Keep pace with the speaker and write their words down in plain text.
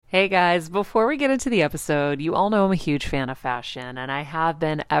Hey guys, before we get into the episode, you all know I'm a huge fan of fashion, and I have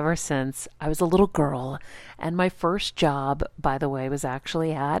been ever since I was a little girl. And my first job, by the way, was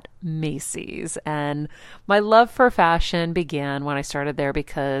actually at Macy's. And my love for fashion began when I started there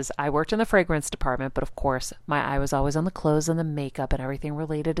because I worked in the fragrance department, but of course, my eye was always on the clothes and the makeup and everything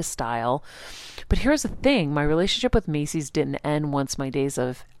related to style. But here's the thing, my relationship with Macy's didn't end once my days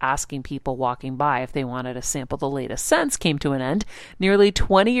of asking people walking by if they wanted to sample the latest scents came to an end. Nearly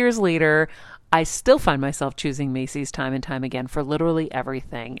 20 years later, I still find myself choosing Macy's time and time again for literally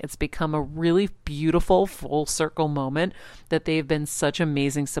everything. It's become a really beautiful full circle moment that they've been such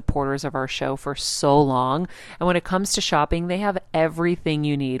amazing supporters of our show for so long. And when it comes to shopping, they have everything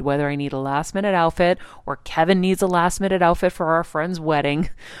you need, whether I need a last minute outfit or Kevin needs a last minute outfit for our friend's wedding.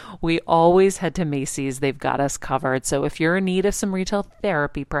 We always head to Macy's. They've got us covered. So if you're in need of some retail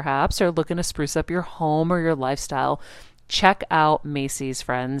therapy, perhaps, or looking to spruce up your home or your lifestyle, check out Macy's,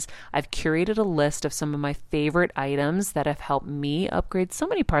 friends. I've curated a list of some of my favorite items that have helped me upgrade so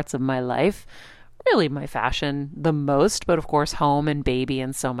many parts of my life. Really, my fashion the most, but of course, home and baby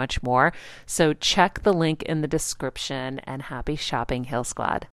and so much more. So check the link in the description and happy shopping, Hill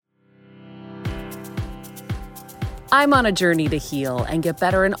Squad. I'm on a journey to heal and get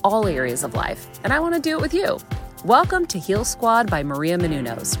better in all areas of life, and I want to do it with you. Welcome to Heal Squad by Maria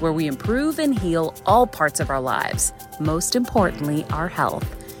Menounos, where we improve and heal all parts of our lives, most importantly, our health.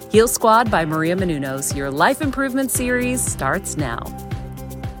 Heal Squad by Maria Menounos, your life improvement series starts now.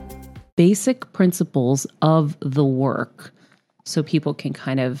 Basic principles of the work so people can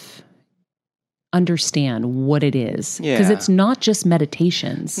kind of understand what it is. Because it's not just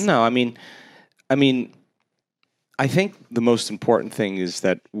meditations. No, I mean, I think the most important thing is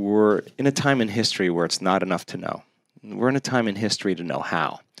that we're in a time in history where it's not enough to know. We're in a time in history to know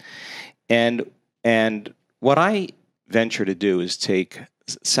how. And what I venture to do is take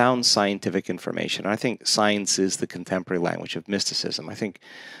sound scientific information. I think science is the contemporary language of mysticism. I think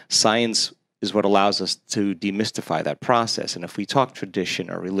science is what allows us to demystify that process. And if we talk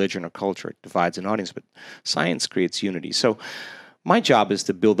tradition or religion or culture, it divides an audience, but science creates unity. So my job is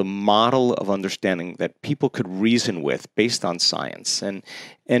to build a model of understanding that people could reason with based on science and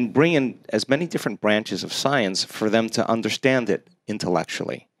bring in as many different branches of science for them to understand it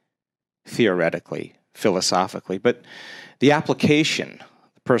intellectually, theoretically, philosophically. But the application,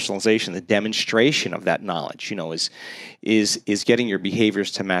 the personalization, the demonstration of that knowledge, is getting your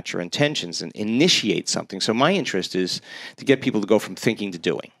behaviors to match your intentions and initiate something. So my interest is to get people to go from thinking to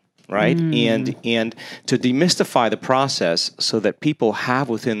doing. Right? And to demystify the process so that people have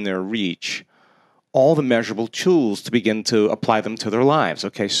within their reach all the measurable tools to begin to apply them to their lives.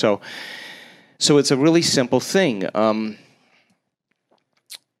 Okay, so it's a really simple thing.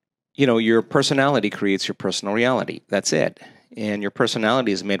 Your personality creates your personal reality. That's it. And your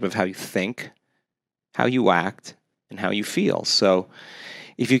personality is made up of how you think, how you act, and how you feel. So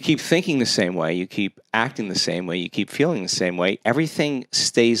if you keep thinking the same way, you keep acting the same way, you keep feeling the same way, everything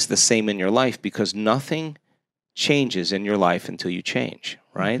stays the same in your life because nothing changes in your life until you change,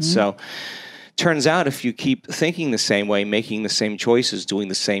 right? Mm-hmm. So turns out if you keep thinking the same way, making the same choices, doing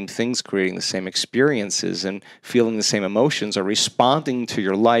the same things, creating the same experiences, and feeling the same emotions, or responding to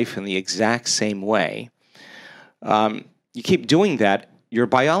your life in the exact same way, you keep doing that, your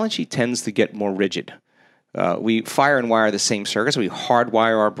biology tends to get more rigid. We fire and wire the same circuits. We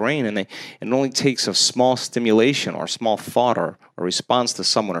hardwire our brain, and it only takes a small stimulation or a small thought or a response to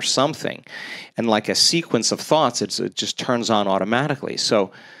someone or something, and like a sequence of thoughts, it just turns on automatically.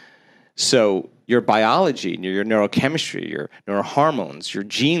 So your biology, your neurochemistry, your neurohormones, your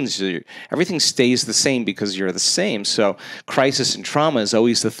genes, everything stays the same because you're the same. So crisis and trauma is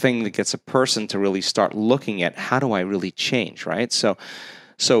always the thing that gets a person to really start looking at how do I really change, right? So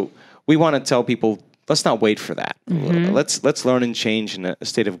we want to tell people, let's not wait for that. Mm-hmm. Let's learn and change in a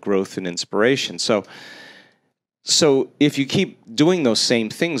state of growth and inspiration. So if you keep doing those same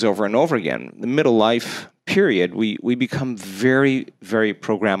things over and over again, the middle life period, we become very, very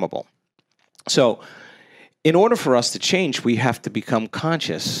programmable. So in order for us to change, we have to become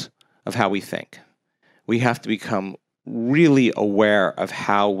conscious of how we think. We have to become really aware of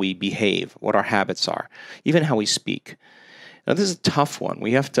how we behave, what our habits are, even how we speak. Now, this is a tough one.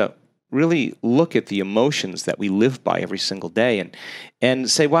 We have to really look at the emotions that we live by every single day and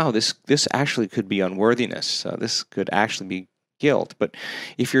say, wow, this actually could be unworthiness. This could actually be guilt. But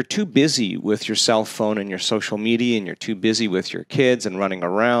if you're too busy with your cell phone and your social media, and you're too busy with your kids and running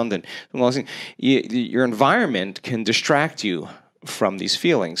around, and your environment can distract you from these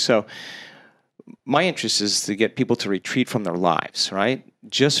feelings. So my interest is to get people to retreat from their lives, right?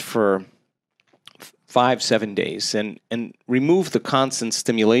 Just for 5-7 days and remove the constant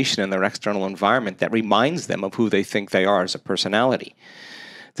stimulation in their external environment that reminds them of who they think they are as a personality,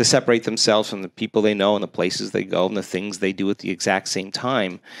 to separate themselves from the people they know and the places they go and the things they do at the exact same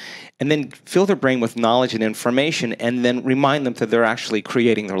time, and then fill their brain with knowledge and information and then remind them that they're actually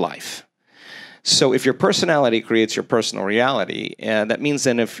creating their life. So if your personality creates your personal reality, that means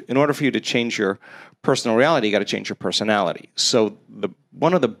then in order for you to change your personal reality, you got to change your personality. So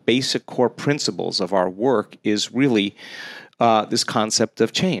one of the basic core principles of our work is really this concept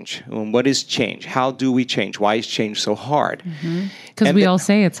of change. What is change? How do we change? Why is change so hard? Because we all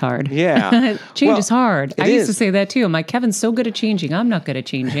say it's hard. Yeah. Change is hard. I used to is. say that too. I'm like, Kevin's so good at changing. I'm not good at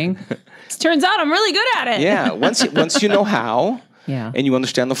changing. It turns out I'm really good at it. Yeah. Once you know how, and you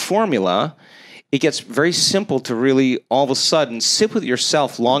understand the formula, it gets very simple to really all of a sudden sit with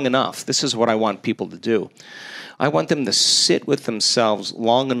yourself long enough. This is what I want people to do. I want them to sit with themselves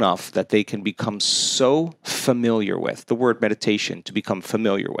long enough that they can become so familiar with the word meditation, to become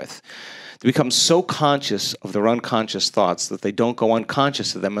familiar with, to become so conscious of their unconscious thoughts that they don't go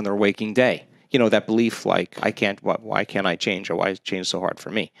unconscious of them in their waking day. You know, that belief like, why can't I change, or why is change so hard for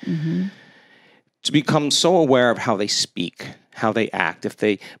me? To become so aware of how they speak, how they act, if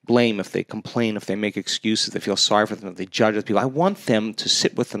they blame, if they complain, if they make excuses, they feel sorry for them, if they judge other people. I want them to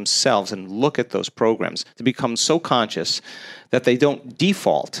sit with themselves and look at those programs, to become so conscious that they don't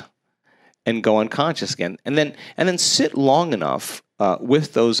default and go unconscious again. And then sit long enough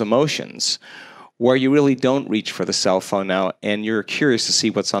with those emotions where you really don't reach for the cell phone now and you're curious to see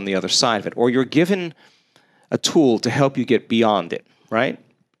what's on the other side of it. Or you're given a tool to help you get beyond it, right?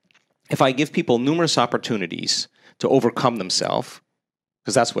 If I give people numerous opportunities to overcome themselves,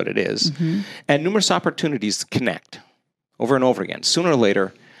 because that's what it is, and numerous opportunities to connect over and over again, sooner or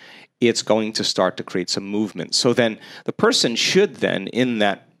later, it's going to start to create some movement. So then the person should then, in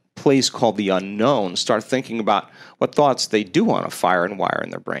that place called the unknown, start thinking about what thoughts they do want to fire and wire in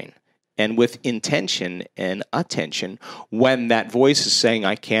their brain. And with intention and attention, when that voice is saying,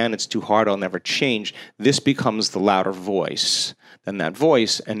 I can, it's too hard, I'll never change, this becomes the louder voice than that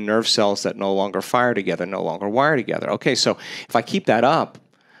voice, and nerve cells that no longer fire together, no longer wire together. Okay, so if I keep that up,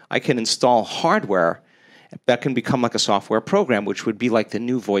 I can install hardware that can become like a software program, which would be like the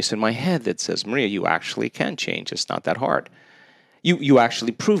new voice in my head that says, Maria, you actually can change. It's not that hard. You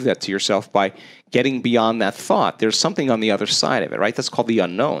actually prove that to yourself by getting beyond that thought. There's something on the other side of it, right? That's called the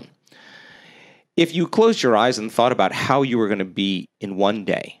unknown. If you closed your eyes and thought about how you were going to be in one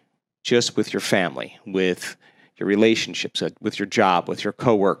day, just with your family, with your relationships, with your job, with your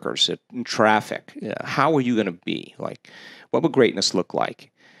coworkers, in traffic, how are you going to be? Like, what would greatness look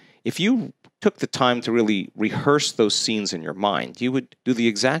like? If you took the time to really rehearse those scenes in your mind, you would do the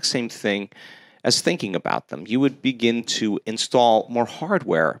exact same thing as thinking about them. You would begin to install more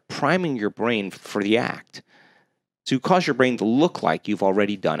hardware, priming your brain for the act, to cause your brain to look like you've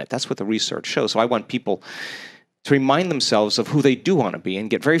already done it. That's what the research shows. So I want people to remind themselves of who they do want to be and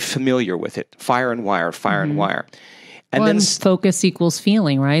get very familiar with it. Fire and wire, fire and wire. And then focus equals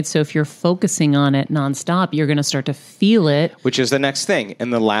feeling, right? So if you're focusing on it nonstop, you're going to start to feel it. Which is the next thing.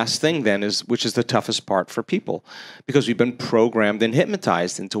 And the last thing then is, which is the toughest part for people, because we've been programmed and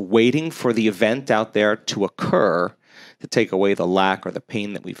hypnotized into waiting for the event out there to occur to take away the lack or the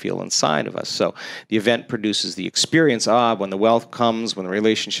pain that we feel inside of us. So the event produces the experience. When the wealth comes, when the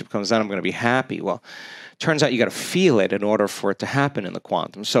relationship comes down, I'm going to be happy. Well, turns out you got to feel it in order for it to happen in the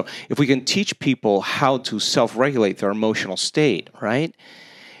quantum. So if we can teach people how to self-regulate their emotional state, right,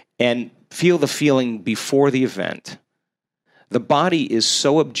 and feel the feeling before the event, the body is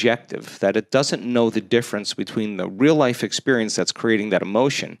so objective that it doesn't know the difference between the real-life experience that's creating that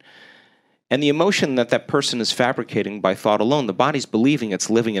emotion and the emotion that that person is fabricating by thought alone. The body's believing it's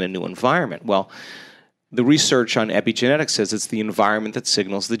living in a new environment. Well, the research on epigenetics says it's the environment that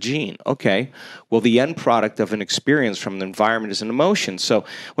signals the gene. Okay, well, the end product of an experience from an environment is an emotion. So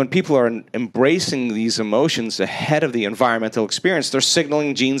when people are embracing these emotions ahead of the environmental experience, they're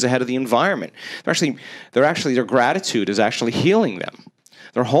signaling genes ahead of the environment. Their gratitude is actually healing them.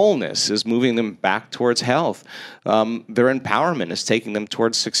 Their wholeness is moving them back towards health. Their empowerment is taking them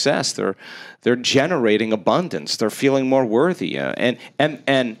towards success. They're generating abundance. They're feeling more worthy.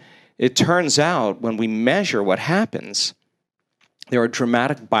 And it turns out when we measure what happens, there are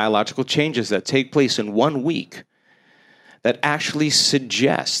dramatic biological changes that take place in 1 week that actually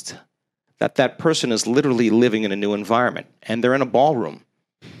suggest that that person is literally living in a new environment. And they're in a ballroom.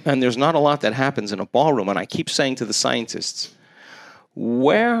 And there's not a lot that happens in a ballroom. And I keep saying to the scientists,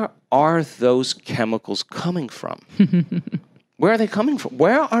 where are those chemicals coming from? Where are they coming from?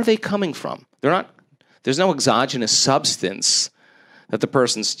 Where are they coming from? There's no exogenous substance that the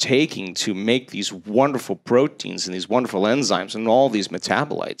person's taking to make these wonderful proteins and these wonderful enzymes and all these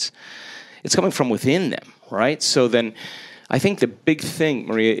metabolites, it's coming from within them, right? So then I think the big thing,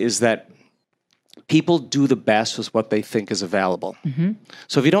 Maria, is that people do the best with what they think is available. Mm-hmm.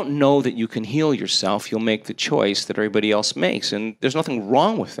 So if you don't know that you can heal yourself, you'll make the choice that everybody else makes. And there's nothing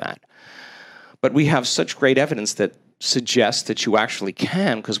wrong with that. But we have such great evidence that suggests that you actually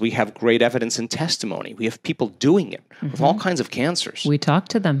can, because we have great evidence and testimony. We have people doing it with all kinds of cancers. We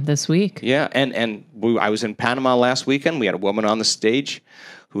talked to them this week. Yeah, I was in Panama last weekend. We had a woman on the stage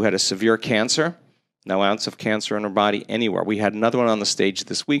who had a severe cancer, no ounce of cancer in her body anywhere. We had another one on the stage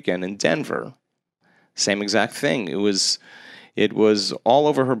this weekend in Denver. Same exact thing. It was all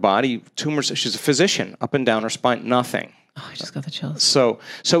over her body, tumors. She's a physician, up and down her spine, nothing. Oh, I just got the chills. So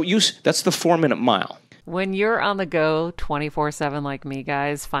that's the 4-minute mile. When you're on the go 24/7 like me,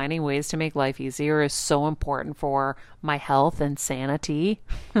 guys, finding ways to make life easier is so important for my health and sanity.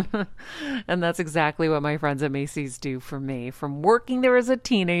 And that's exactly what my friends at Macy's do for me. From working there as a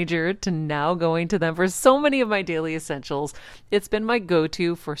teenager to now going to them for so many of my daily essentials, it's been my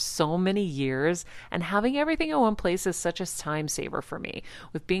go-to for so many years. And having everything in one place is such a time saver for me.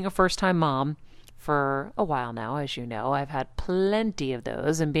 With being a first-time mom, for a while now, as you know, I've had plenty of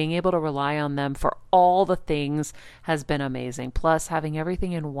those, and being able to rely on them for all the things has been amazing. Plus, having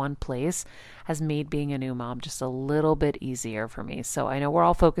everything in one place has made being a new mom just a little bit easier for me. So I know we're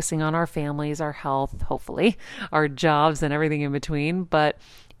all focusing on our families, our health, hopefully, our jobs and everything in between, but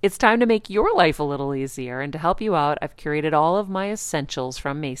it's time to make your life a little easier. And to help you out, I've curated all of my essentials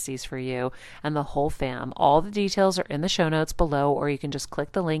from Macy's for you and the whole fam. All the details are in the show notes below, or you can just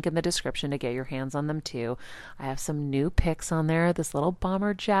click the link in the description to get your hands on them too. I have some new picks on there. This little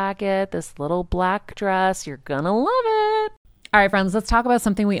bomber jacket, this little black dress. You're gonna love it. All right, friends, let's talk about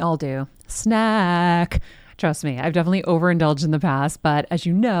something we all do. Snack. Trust me, I've definitely overindulged in the past, but as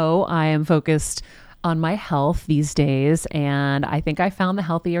you know, I am focused on my health these days, and I think I found the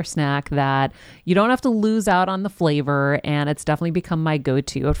healthier snack that you don't have to lose out on the flavor, and it's definitely become my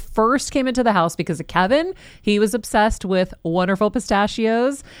go-to. It first came into the house because of Kevin. He was obsessed with wonderful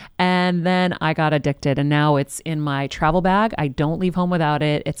pistachios, and then I got addicted, and now it's in my travel bag. I don't leave home without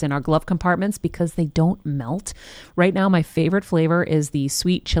it. It's in our glove compartments because they don't melt. Right now, my favorite flavor is the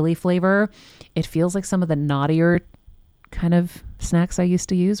sweet chili flavor. It feels like some of the naughtier kind of snacks I used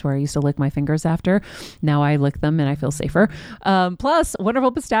to use, where I used to lick my fingers after. Now I lick them and I feel safer. Plus,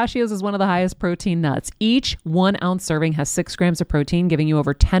 Wonderful Pistachios is one of the highest protein nuts. Each 1 ounce serving has 6 grams of protein, giving you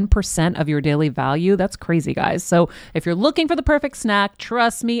over 10% of your daily value. That's crazy, guys. So if you're looking for the perfect snack,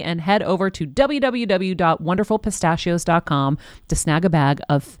 trust me and head over to www.wonderfulpistachios.com to snag a bag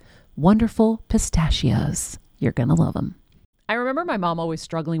of Wonderful Pistachios. You're going to love them. I remember my mom always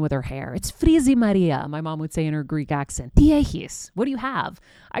struggling with her hair. It's Frizi Maria, my mom would say in her Greek accent. Diehis, what do you have?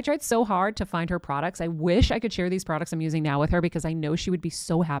 I tried so hard to find her products. I wish I could share these products I'm using now with her, because I know she would be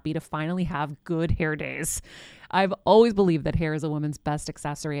so happy to finally have good hair days. I've always believed that hair is a woman's best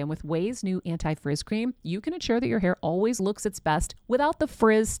accessory, and with Ouai's new anti-frizz cream, you can ensure that your hair always looks its best without the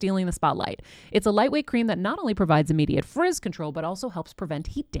frizz stealing the spotlight. It's a lightweight cream that not only provides immediate frizz control, but also helps prevent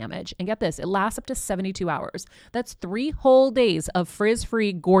heat damage. And get this, it lasts up to 72 hours. That's 3 whole days of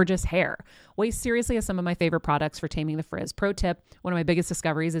frizz-free, gorgeous hair. Ouai seriously has some of my favorite products for taming the frizz. Pro tip, one of my biggest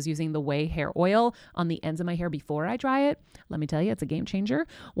discoveries is using the Ouai hair oil on the ends of my hair before I dry it. Let me tell you, it's a game changer.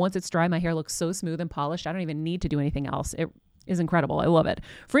 Once it's dry, my hair looks so smooth and polished, I don't even need to do anything else. It is incredible. I love it.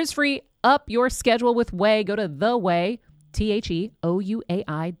 Frizz-free, up your schedule with Ouai. Go to the Ouai,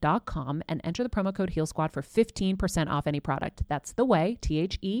 TheOuai.com, and enter the promo code HealSquad for 15% off any product. That's the Ouai,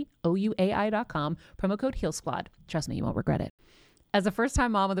 TheOuai.com, promo code HealSquad. Trust me, you won't regret it. As a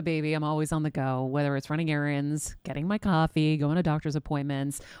first-time mom with a baby, I'm always on the go, whether it's running errands, getting my coffee, going to doctor's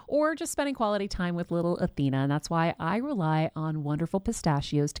appointments, or just spending quality time with little Athena. And that's why I rely on Wonderful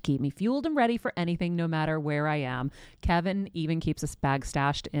Pistachios to keep me fueled and ready for anything, no matter where I am. Kevin even keeps a bag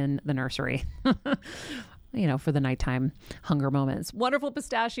stashed in the nursery. For the nighttime hunger moments. Wonderful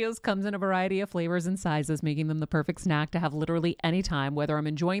Pistachios comes in a variety of flavors and sizes, making them the perfect snack to have literally any time, whether I'm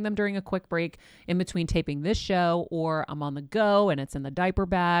enjoying them during a quick break in between taping this show, or I'm on the go and it's in the diaper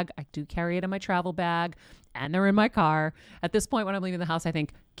bag. I do carry it in my travel bag, and they're in my car. At this point, when I'm leaving the house, I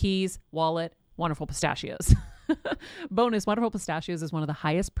think keys, wallet, Wonderful Pistachios. Bonus, Wonderful Pistachios is one of the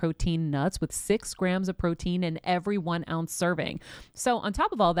highest protein nuts with 6 grams of protein in every 1 ounce serving. So on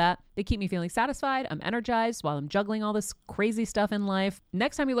top of all that, they keep me feeling satisfied. I'm energized while I'm juggling all this crazy stuff in life.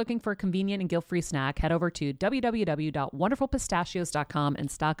 Next time you're looking for a convenient and guilt-free snack, head over to www.wonderfulpistachios.com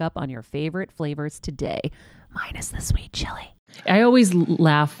and stock up on your favorite flavors today, minus the sweet chili. I always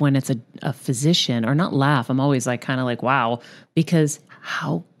laugh when it's a physician, or not laugh. I'm always like kind of like, wow, because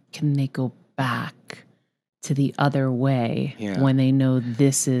how can they go back to the other way when they know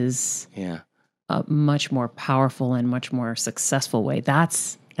this is a much more powerful and much more successful way?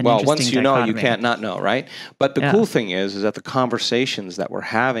 That's an interesting once you know, you dichotomy. can't not know, right? But the cool thing is that the conversations that we're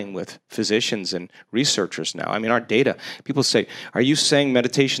having with physicians and researchers now, I mean, our data, people say, are you saying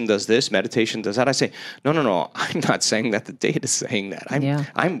meditation does this, meditation does that? I say, no, I'm not saying that. The data is saying that.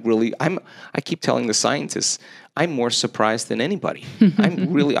 I keep telling the scientists, I'm more surprised than anybody.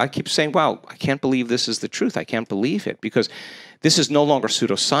 I keep saying, wow, I can't believe this is the truth. I can't believe it, because this is no longer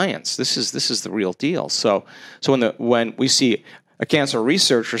pseudoscience. This is the real deal. So when we see a cancer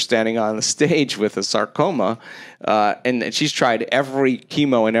researcher standing on the stage with a sarcoma, and she's tried every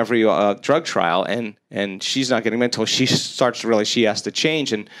chemo and every drug trial, and she's not getting it until she starts to realize she has to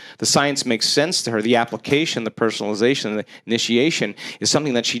change. And the science makes sense to her. The application, the personalization, the initiation is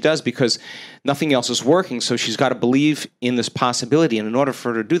something that she does because nothing else is working. So she's got to believe in this possibility. And in order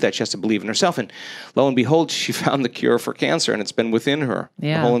for her to do that, she has to believe in herself. And lo and behold, she found the cure for cancer, and it's been within her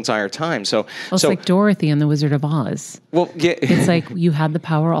the whole entire time. So it's like Dorothy and the Wizard of Oz. Well, yeah. It's like you had the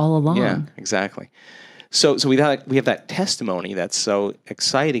power all along. Yeah, exactly. So we have that testimony that's so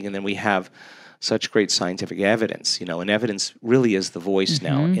exciting, and then we have such great scientific evidence, and evidence really is the voice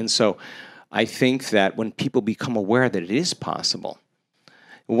now. And so I think that when people become aware that it is possible,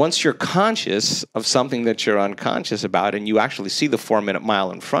 once you're conscious of something that you're unconscious about, and you actually see the 4-minute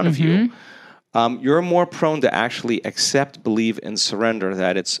mile in front of you, you're more prone to actually accept, believe, and surrender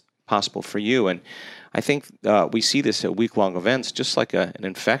that it's possible for you. And I think we see this at week-long events, just like an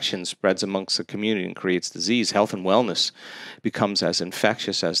infection spreads amongst the community and creates disease. Health and wellness becomes as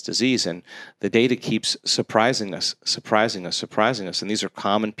infectious as disease, and the data keeps surprising us. And these are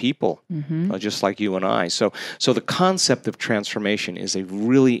common people, just like you and I. So the concept of transformation is a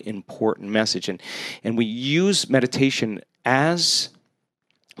really important message, and we use meditation as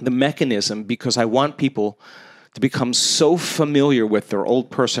the mechanism because I want people to become so familiar with their old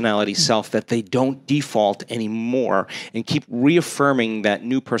personality self that they don't default anymore and keep reaffirming that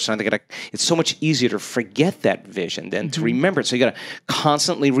new personality. It's so much easier to forget that vision than to remember it. So you got to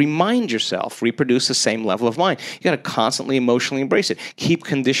constantly remind yourself, reproduce the same level of mind. You got to constantly emotionally embrace it. Keep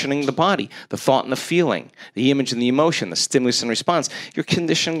conditioning the body, the thought and the feeling, the image and the emotion, the stimulus and response. You're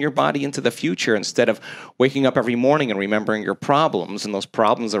conditioning your body into the future instead of waking up every morning and remembering your problems. And those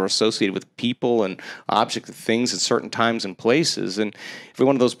problems are associated with people and objects and things at certain times and places, and every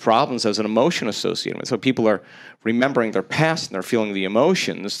one of those problems has an emotion associated with it. So people are remembering their past and they're feeling the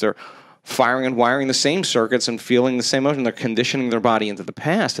emotions. They're firing and wiring the same circuits and feeling the same emotion. They're conditioning their body into the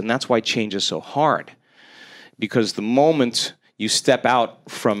past, and that's why change is so hard. Because the moment you step out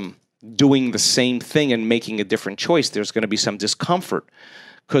from doing the same thing and making a different choice, there's going to be some discomfort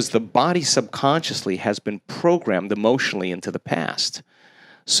because the body subconsciously has been programmed emotionally into the past.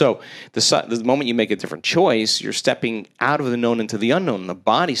 So the moment you make a different choice, you're stepping out of the known into the unknown. The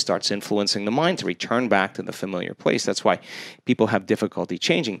body starts influencing the mind to return back to the familiar place. That's why people have difficulty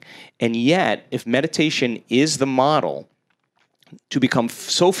changing. And yet, if meditation is the model to become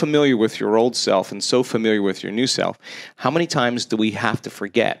so familiar with your old self and so familiar with your new self, how many times do we have to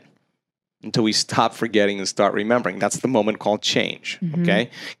forget until we stop forgetting and start remembering? That's the moment called change, okay?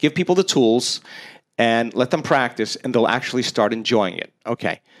 Give people the tools and let them practice, and they'll actually start enjoying it.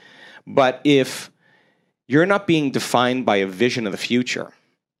 Okay. But if you're not being defined by a vision of the future,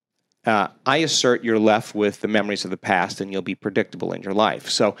 I assert you're left with the memories of the past, and you'll be predictable in your life.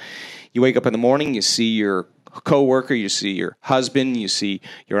 So you wake up in the morning, you see your coworker, you see your husband, you see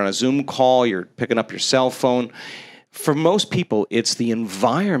you're on a Zoom call, you're picking up your cell phone. For most people, it's the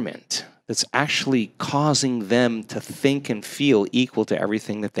environment that's actually causing them to think and feel equal to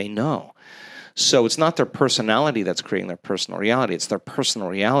everything that they know. So it's not their personality that's creating their personal reality. It's their personal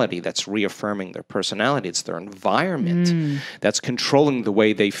reality that's reaffirming their personality. It's their environment that's controlling the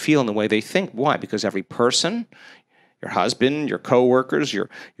way they feel and the way they think. Why? Because every person, your husband, your coworkers, your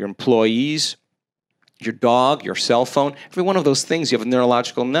employees, your dog, your cell phone, every one of those things, you have a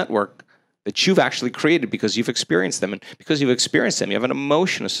neurological network that you've actually created because you've experienced them. And because you've experienced them, you have an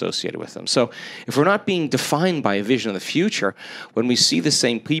emotion associated with them. So if we're not being defined by a vision of the future, when we see the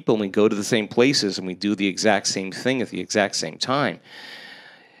same people and we go to the same places and we do the exact same thing at the exact same time,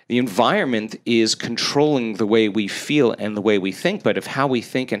 the environment is controlling the way we feel and the way we think. But if how we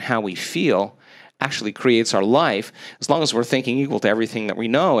think and how we feel actually creates our life, as long as we're thinking equal to everything that we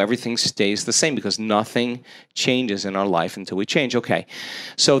know, everything stays the same because nothing changes in our life until we change. Okay,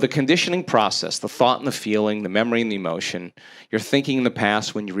 so the conditioning process, the thought and the feeling, the memory and the emotion, you're thinking in the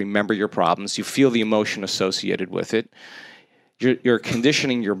past when you remember your problems, you feel the emotion associated with it. You're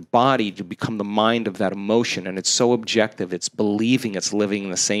conditioning your body to become the mind of that emotion, and it's so objective. It's believing it's living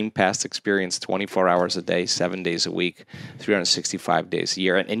in the same past experience 24 hours a day, 7 days a week, 365 days a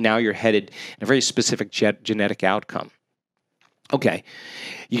year, and now you're headed in a very specific genetic outcome. Okay,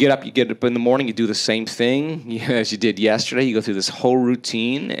 you get up in the morning, you do the same thing as you did yesterday. You go through this whole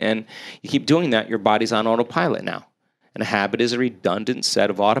routine, and you keep doing that. Your body's on autopilot now. And a habit is a redundant set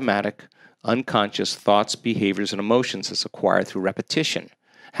of automatic, unconscious thoughts, behaviors, and emotions that's acquired through repetition.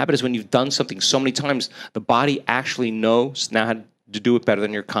 Habit is when you've done something so many times, the body actually knows now how to do it better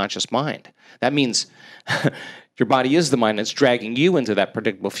than your conscious mind. That means your body is the mind that's dragging you into that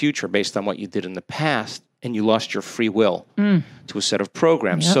predictable future based on what you did in the past, and you lost your free will to a set of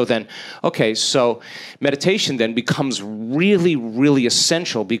programs. Yep. So then, so meditation then becomes really, really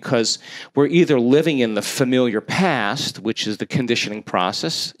essential because we're either living in the familiar past, which is the conditioning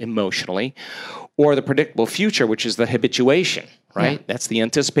process emotionally, or the predictable future, which is the habituation, right? Yeah. That's the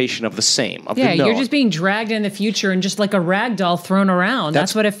anticipation of the same, of the known. You're just being dragged in the future and just like a rag doll thrown around.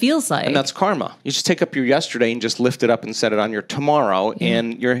 That's what it feels like. And that's karma. You just take up your yesterday and just lift it up and set it on your tomorrow,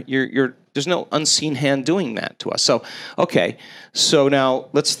 and you're there's no unseen hand doing that to us. So, so now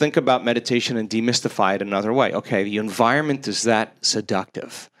let's think about meditation and demystify it another way. Okay, the environment is that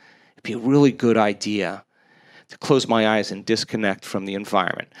seductive. It'd be a really good idea to close my eyes and disconnect from the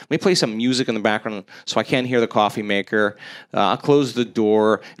environment. Let me play some music in the background so I can't hear the coffee maker. I'll close the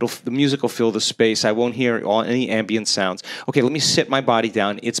door. The music will fill the space. I won't hear any ambient sounds. Okay, let me sit my body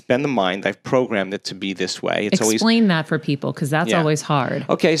down. It's been the mind. I've programmed it to be this way. Explain that for people, because that's always hard.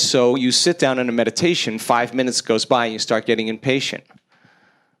 Okay, so you sit down in a meditation, 5 minutes goes by, and you start getting impatient.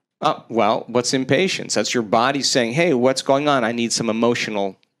 Well, what's impatience? That's your body saying, hey, what's going on? I need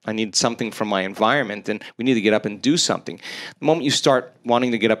something from my environment, and we need to get up and do something. The moment you start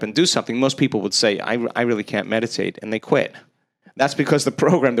wanting to get up and do something, most people would say, I really can't meditate, and they quit. That's because the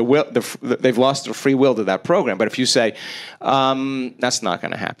program, they've lost their free will to that program. But if you say, that's not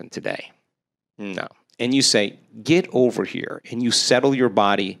going to happen today, no. And you say, get over here, and you settle your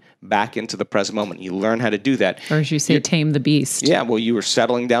body back into the present moment. You learn how to do that. Or as you say, tame the beast. Yeah, well, you are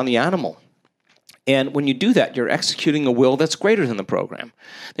settling down the animal. And when you do that, you're executing a will that's greater than the program.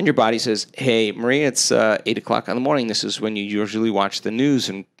 Then your body says, hey, Maria, it's 8 o'clock in the morning. This is when you usually watch the news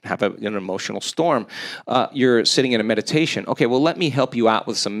and have an emotional storm. You're sitting in a meditation. Okay, well, let me help you out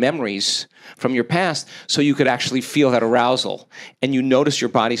with some memories from your past so you could actually feel that arousal. And you notice your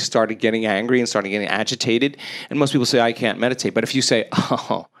body started getting angry and started getting agitated. And most people say, I can't meditate. But if you say,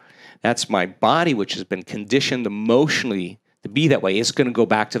 oh, that's my body, which has been conditioned emotionally to be that way, it's going to go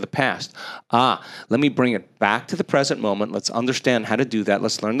back to the past. Let me bring it back to the present moment. Let's understand how to do that.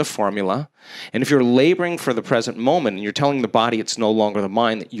 Let's learn the formula. And if you're laboring for the present moment and you're telling the body it's no longer the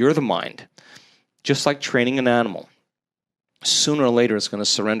mind, that you're the mind, just like training an animal, sooner or later it's going to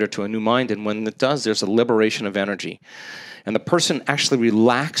surrender to a new mind. And when it does, there's a liberation of energy. And the person actually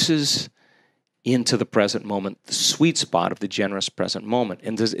relaxes into the present moment, the sweet spot of the generous present moment.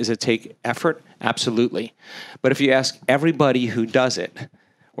 And does it take effort? Absolutely. But if you ask everybody who does it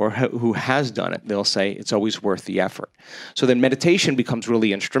or who has done it, they'll say it's always worth the effort. So then meditation becomes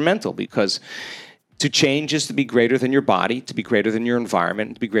really instrumental, because to change is to be greater than your body, to be greater than your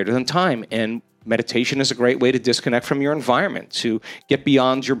environment, to be greater than time. And meditation is a great way to disconnect from your environment, to get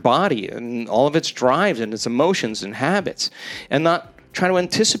beyond your body and all of its drives and its emotions and habits, and not trying to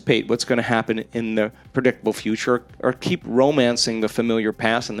anticipate what's going to happen in the predictable future, or keep romancing the familiar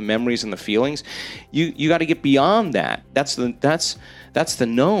past and the memories and the feelings. You got to get beyond that. That's the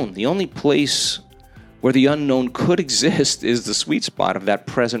known. The only place where the unknown could exist is the sweet spot of that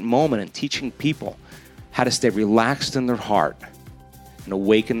present moment, and teaching people how to stay relaxed in their heart and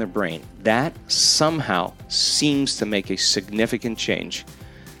awake in their brain. That somehow seems to make a significant change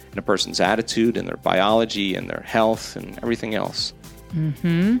in a person's attitude and their biology and their health and everything else.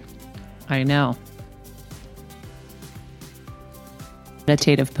 I know.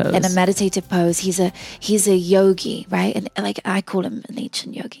 Meditative pose. In a meditative pose, he's a yogi, right? And like I call him an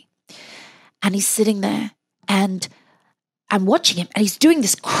ancient yogi. And he's sitting there, and I'm watching him, and he's doing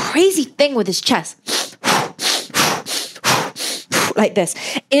this crazy thing with his chest, like this,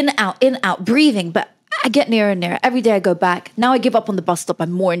 in, out, breathing. But I get nearer and nearer. Every day I go back. Now I give up on the bus stop.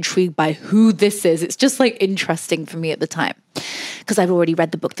 I'm more intrigued by who this is. It's just like interesting for me at the time, because I've already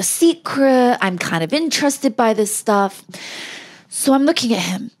read the book The Secret. I'm kind of interested by this stuff. So I'm looking at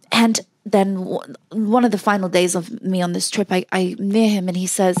him. And then one of the final days of me on this trip, I'm near him, and he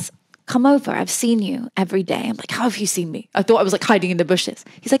says, come over. I've seen you every day. I'm like, how have you seen me? I thought I was like hiding in the bushes.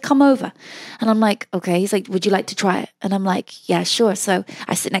 He's like, come over. And I'm like, okay. He's like, would you like to try it? And I'm like, yeah, sure. So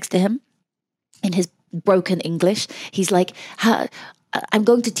I sit next to him in his broken English. He's like, I'm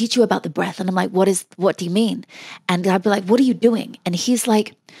going to teach you about the breath. And I'm like, what do you mean? And I'd be like, what are you doing? And he's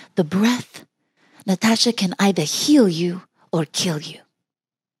like, the breath, Natasha, can either heal you or kill you.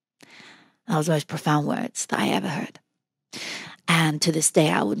 That was the most profound words that I ever heard. And to this day,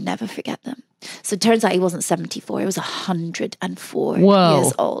 I would never forget them. So it turns out he wasn't 74. He was 104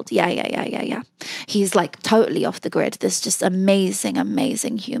 years old. Yeah. He's like totally off the grid. This just amazing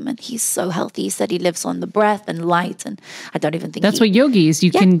human. He's so healthy. He said he lives on the breath and light. And I don't even think that's what yogis,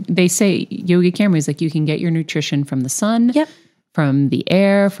 they say, Yogi Camry is like, you can get your nutrition from the sun. Yep. From the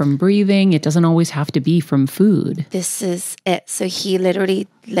air, from breathing. It doesn't always have to be from food. This is it. So he literally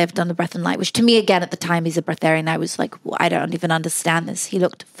lived on the breath and light, which to me, again, at the time, he's a breatharian. I was like, well, I don't even understand this. He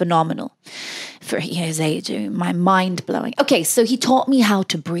looked phenomenal for his age. My mind blowing. Okay, so he taught me how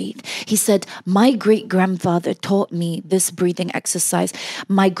to breathe. He said, my great-grandfather taught me this breathing exercise.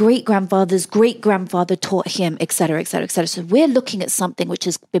 My great-grandfather's great-grandfather taught him, et cetera, et cetera, et cetera. So we're looking at something which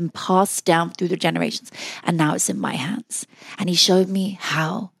has been passed down through the generations, and now it's in my hands. And he showed me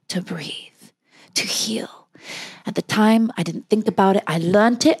how to breathe, to heal. At the time, I didn't think about it. I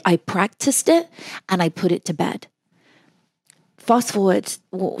learned it, I practiced it, and I put it to bed. Fast forward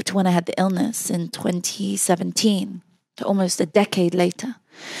to when I had the illness in 2017, to almost a decade later.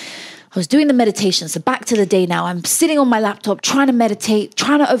 I was doing the meditation. So back to the day now. I'm sitting on my laptop trying to meditate,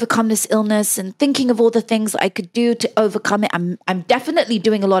 trying to overcome this illness and thinking of all the things I could do to overcome it. I'm definitely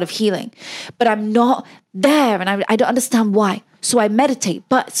doing a lot of healing, but I'm not there and I don't understand why. So I meditate,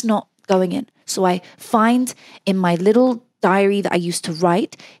 but it's not going in. So I find in my little diary that I used to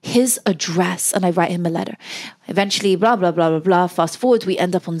write his address and I write him a letter. Eventually, blah, blah, blah, blah, blah. Fast forward, we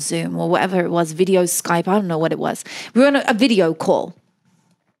end up on Zoom or whatever it was, video, Skype, I don't know what it was. We were on a video call.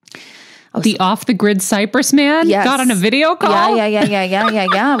 The off-the-grid Cypress man got on a video call?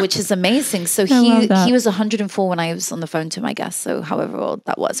 Yeah, which is amazing. So he was 104 when I was on the phone to him, I guess. So however old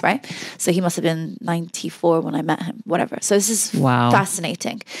that was, right? So he must have been 94 when I met him, whatever. So this is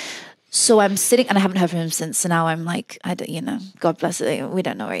fascinating. So I'm sitting, and I haven't heard from him since. So now I'm like, God bless it. We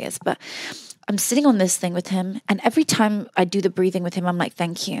don't know where he is, but I'm sitting on this thing with him. And every time I do the breathing with him, I'm like,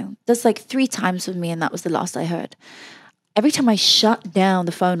 thank you. There's like 3 times with me, and that was the last I heard. Every time I shut down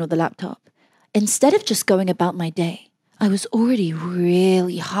the phone or the laptop, instead of just going about my day, I was already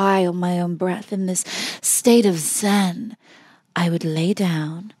really high on my own breath in this state of Zen. I would lay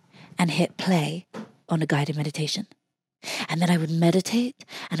down and hit play on a guided meditation. And then I would meditate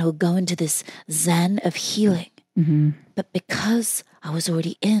and I would go into this Zen of healing. Mm-hmm. But because I was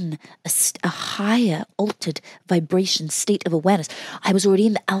already in a higher altered vibration state of awareness, I was already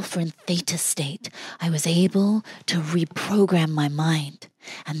in the alpha and theta state. I was able to reprogram my mind.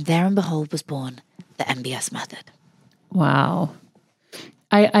 And there and behold was born the MBS method. Wow.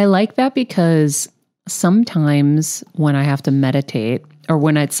 I like that because sometimes when I have to meditate or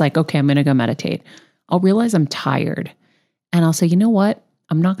when it's like, okay, I'm going to go meditate, I'll realize I'm tired. And I'll say, you know what?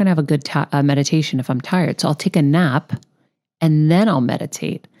 I'm not going to have a good meditation if I'm tired. So I'll take a nap and then I'll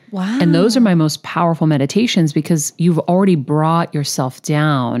meditate. Wow. And those are my most powerful meditations because you've already brought yourself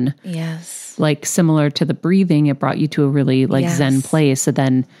down. Yes. Like similar to the breathing, it brought you to a really Zen place. So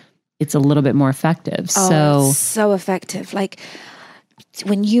then it's a little bit more effective. So effective. Like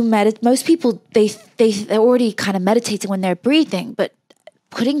when you meditate, most people, they're already kind of meditating when they're breathing, but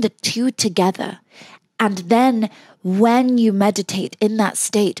putting the two together. And then when you meditate in that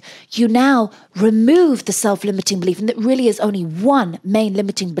state, you now remove the self-limiting belief. And that really is only one main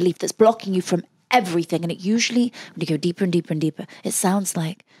limiting belief that's blocking you from everything. And it usually, when you go deeper and deeper and deeper, it sounds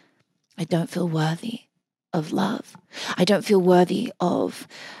like, I don't feel worthy of love. I don't feel worthy of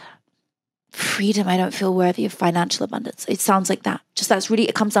freedom. I don't feel worthy of financial abundance. It sounds like that.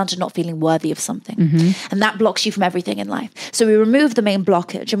 It comes down to not feeling worthy of something. Mm-hmm. And that blocks you from everything in life. So we remove the main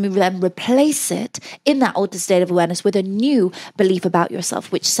blockage and we then replace it in that altered state of awareness with a new belief about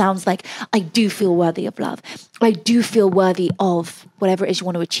yourself, which sounds like, I do feel worthy of love. I do feel worthy of whatever it is you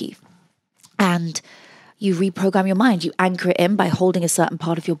want to achieve. And you reprogram your mind. You anchor it in by holding a certain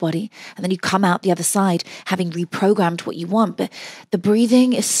part of your body. And then you come out the other side having reprogrammed what you want. But the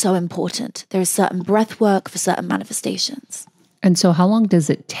breathing is so important. There is certain breath work for certain manifestations. And so how long does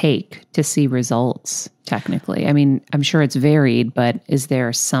it take to see results, technically? I mean, I'm sure it's varied, but is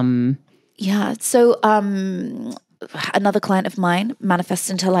there some... Yeah. So another client of mine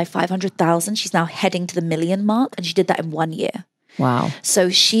manifested into her life 500,000. She's now heading to the 1 million mark. And she did that in 1 year. Wow. So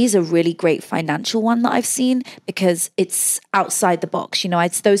she's a really great financial one that I've seen because it's outside the box.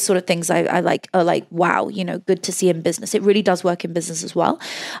 It's those sort of things I like, are like, wow, good to see in business. It really does work in business as well.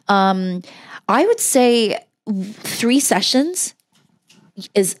 I would say 3 sessions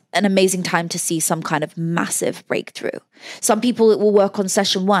is an amazing time to see some kind of massive breakthrough. Some people, it will work on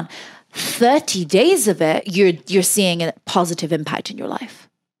session 1. 30 days of it, you're seeing a positive impact in your life,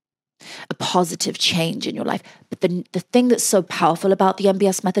 a positive change in your life. But the thing that's so powerful about the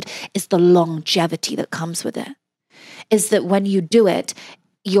MBS method is the longevity that comes with it. Is that when you do it,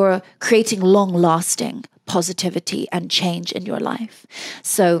 you're creating long-lasting positivity and change in your life.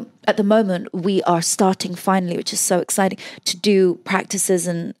 So at the moment, we are starting finally, which is so exciting, to do practices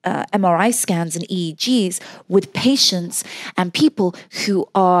and MRI scans and EEGs with patients and people who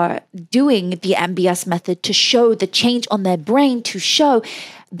are doing the MBS method to show the change on their brain, to show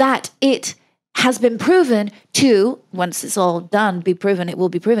that it has been proven to, once it's all done, it will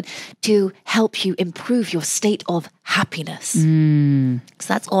be proven, to help you improve your state of happiness. So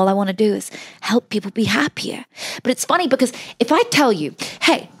that's all I want to do, is help people be happier. But it's funny because if I tell you,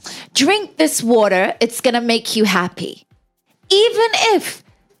 hey, drink this water, it's going to make you happy. Even if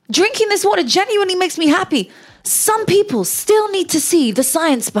drinking this water genuinely makes me happy, some people still need to see the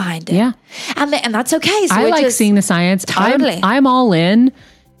science behind it. Yeah. And that's okay. So I like seeing the science. Totally. I'm all in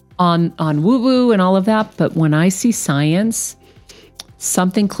on woo-woo and all of that, but when I see science,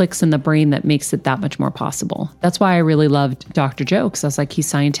 something clicks in the brain that makes it that much more possible. That's why I really loved Dr. Joe, because I was like, he's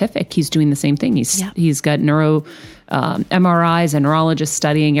scientific. He's doing the same thing. He's got MRIs and neurologists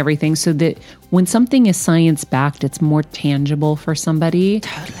studying everything, so that when something is science-backed, it's more tangible for somebody.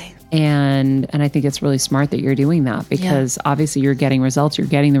 Totally. And I think it's really smart that you're doing that, because obviously you're getting results, you're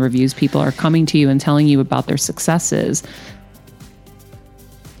getting the reviews, people are coming to you and telling you about their successes.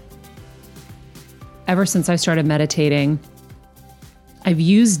 Ever since I started meditating, I've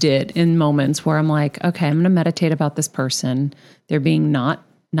used it in moments where I'm like, okay, I'm going to meditate about this person. They're being not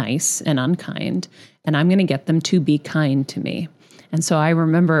nice and unkind, and I'm going to get them to be kind to me. And so I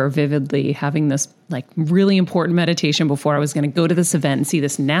remember vividly having this like really important meditation before I was going to go to this event and see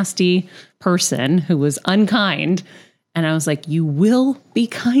this nasty person who was unkind. And I was like, you will be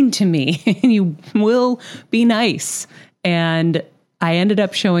kind to me and you will be nice. And I ended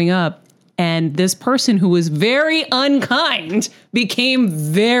up showing up, and this person who was very unkind became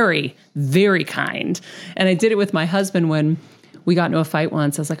very, very kind. And I did it with my husband when we got into a fight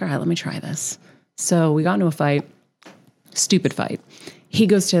once. I was like, all right, let me try this. So we got into a fight, stupid fight. He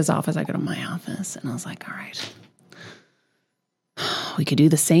goes to his office, I go to my office, and I was like, all right, we could do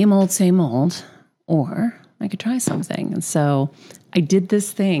the same old, or I could try something. And so I did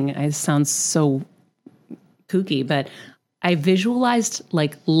this thing. It sounds so kooky, but I visualized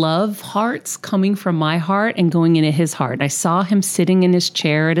like love hearts coming from my heart and going into his heart. I saw him sitting in his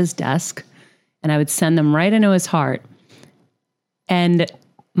chair at his desk, and I would send them right into his heart. And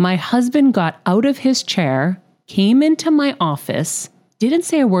my husband got out of his chair, came into my office, didn't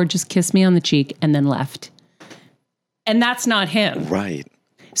say a word, just kissed me on the cheek, and then left. And that's not him. Right.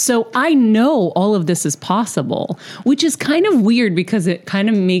 So I know all of this is possible, which is kind of weird because it kind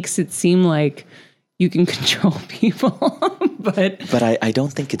of makes it seem like you can control people. but I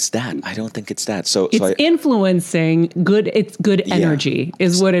don't think it's that. I don't think it's that. So it's influencing good. It's good energy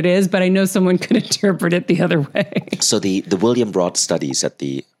is what it is. But I know someone could interpret it the other way. So the William Broad studies at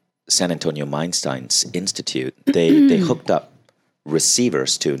the San Antonio Mind Science Institute, they hooked up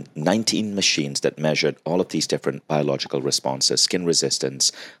receivers to 19 machines that measured all of these different biological responses: skin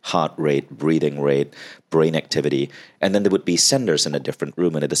resistance, heart rate, breathing rate, brain activity. And then there would be senders in a different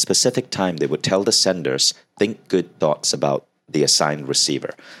room. And at a specific time, they would tell the senders, think good thoughts about the assigned receiver.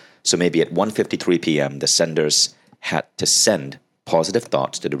 So maybe at 1:53 p.m., the senders had to send positive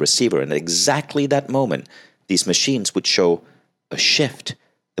thoughts to the receiver. And at exactly that moment, these machines would show a shift.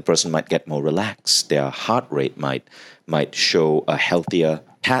 The person might get more relaxed. Their heart rate might show a healthier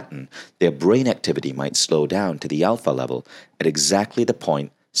pattern. Their brain activity might slow down to the alpha level at exactly the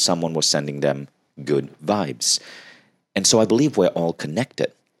point someone was sending them good vibes. And so I believe we're all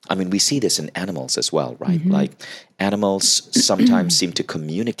connected. I mean, we see this in animals as well, right? Mm-hmm. Like animals sometimes seem to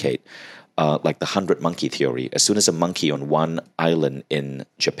communicate, like the 100 monkey theory. As soon as a monkey on one island in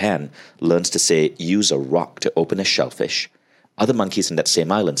Japan learns to say, use a rock to open a shellfish, other monkeys in that same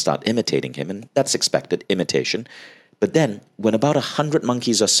island start imitating him, and that's expected, imitation. But then, when about 100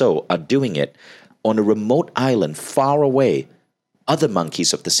 monkeys or so are doing it on a remote island far away, other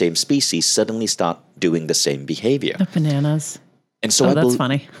monkeys of the same species suddenly start doing the same behavior. The bananas. And so that's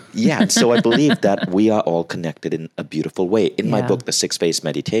funny. Yeah, so I believe that we are all connected in a beautiful way. In my book, The 6-Phase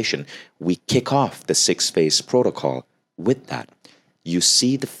Meditation, we kick off the 6-phase protocol with that. You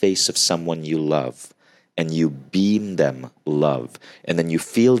see the face of someone you love, and you beam them love. And then you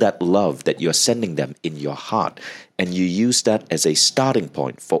feel that love that you're sending them in your heart. And you use that as a starting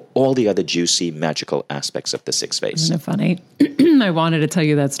point for all the other juicy, magical aspects of the sixth phase. Isn't it funny? I wanted to tell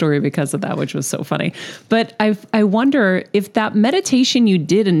you that story because of that, which was so funny. But I wonder if that meditation you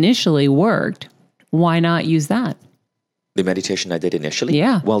did initially worked, why not use that? The meditation I did initially?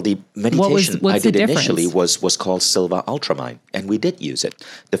 Yeah. Well, the meditation I did initially difference? was called Silva Ultramind, and we did use it.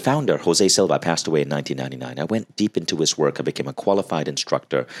 The founder, Jose Silva, passed away in 1999. I went deep into his work. I became a qualified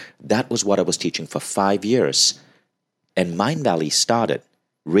instructor. That was what I was teaching for 5 years. And Mind Valley started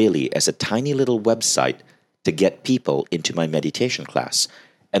really as a tiny little website to get people into my meditation class.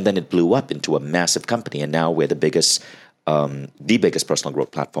 And then it blew up into a massive company, and now we're the biggest personal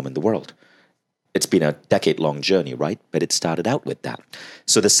growth platform in the world. It's been a decade-long journey, right? But it started out with that.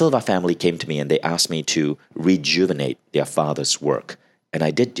 So the Silva family came to me and they asked me to rejuvenate their father's work. And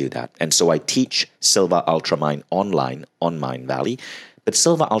I did do that. And so I teach Silva Ultramind online on Mind Valley. But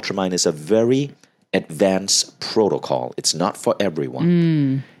Silva Ultramind is a very advanced protocol. It's not for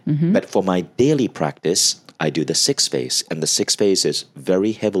everyone. But for my daily practice, I do the sixth phase. And the sixth phase is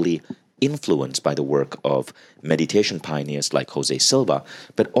very heavily influenced by the work of meditation pioneers like Jose Silva,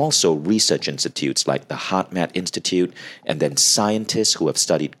 but also research institutes like the HeartMath Institute, and then scientists who have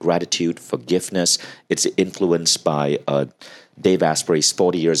studied gratitude, forgiveness. It's influenced by Dave Asprey's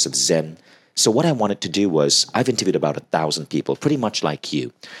 40 Years of Zen. So what I wanted to do was, I've interviewed about 1,000 people, pretty much like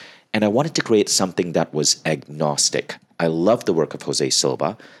you, and I wanted to create something that was agnostic. I love the work of Jose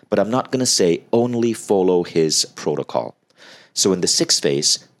Silva, but I'm not going to say only follow his protocol. So in the sixth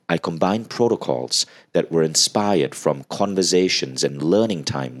phase, I combined protocols that were inspired from conversations and learning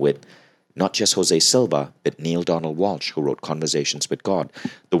time with not just Jose Silva, but Neil Donald Walsh, who wrote Conversations with God,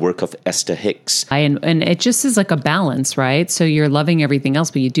 the work of Esther Hicks. And it just is like a balance, right? So you're loving everything else,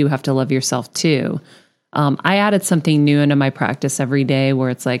 but you do have to love yourself too. I added something new into my practice every day where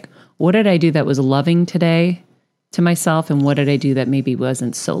it's like, what did I do that was loving today to myself, and what did I do that maybe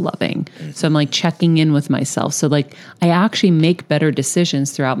wasn't so loving? So I'm like checking in with myself. So like I actually make better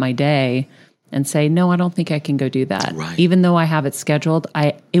decisions throughout my day and say, no, I don't think I can go do that. Right. Even though I have it scheduled,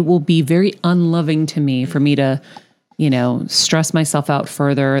 it will be very unloving to me for me to, stress myself out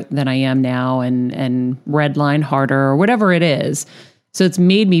further than I am now and redline harder or whatever it is. So it's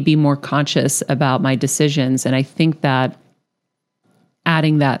made me be more conscious about my decisions. And I think that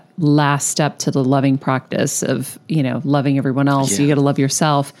adding that last step to the loving practice of, loving everyone else, you got to love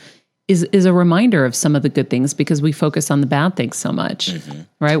yourself, is a reminder of some of the good things, because we focus on the bad things so much,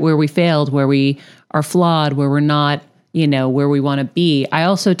 right? Where we failed, where we are flawed, where we're not, where we want to be. I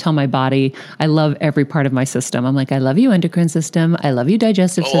also tell my body, I love every part of my system. I'm like, I love you endocrine system. I love you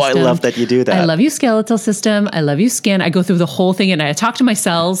digestive system. Oh, I love that you do that. I love you skeletal system. I love you skin. I go through the whole thing and I talk to my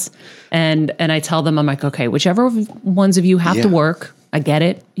cells and I tell them, I'm like, okay, whichever ones of you have to work, I get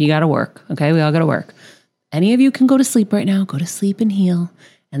it. You got to work. Okay. We all got to work. Any of you can go to sleep right now. Go to sleep and heal.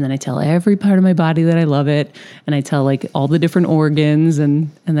 And then I tell every part of my body that I love it. And I tell like all the different organs and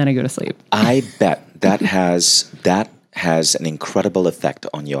then I go to sleep. I bet that has an incredible effect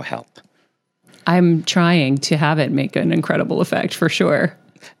on your health. I'm trying to have it make an incredible effect for sure.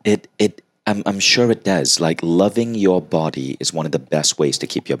 I'm sure it does. Like loving your body is one of the best ways to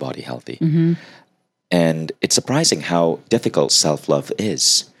keep your body healthy. And it's surprising how difficult self-love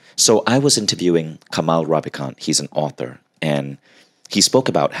is. So I was interviewing Kamal Ravikant. He's an author. And he spoke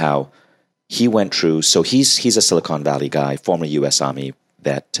about how he went through, so he's a Silicon Valley guy, former U.S. Army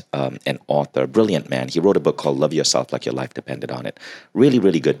vet, an author, brilliant man. He wrote a book called Love Yourself Like Your Life Depended on It. Really,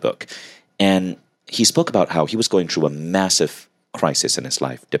 really good book. And he spoke about how he was going through a massive crisis in his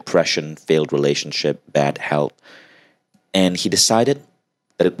life, depression, failed relationship, bad health. And he decided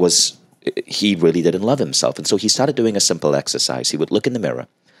that he really didn't love himself. And so he started doing a simple exercise. He would look in the mirror,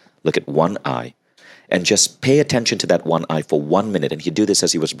 look at one eye, and just pay attention to that one eye for 1 minute. And he'd do this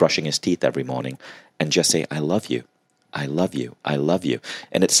as he was brushing his teeth every morning and just say, I love you. I love you. I love you.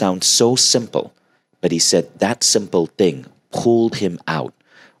 And it sounds so simple, but he said that simple thing pulled him out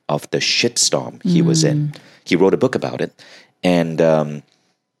of the shitstorm he was in. He wrote a book about it. And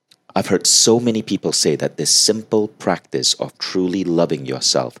I've heard so many people say that this simple practice of truly loving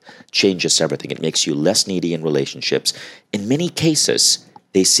yourself changes everything. It makes you less needy in relationships. In many cases,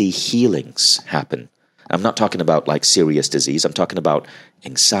 they see healings happen. I'm not talking about like serious disease. I'm talking about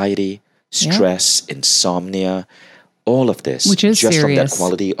anxiety, stress, insomnia, all of this. Which is just serious. From that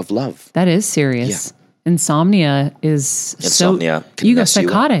quality of love. That is serious. Yeah. Insomnia can you go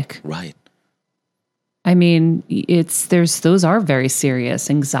psychotic. Right. I mean, those are very serious.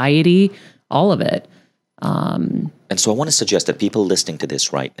 Anxiety, all of it. And so I want to suggest that people listening to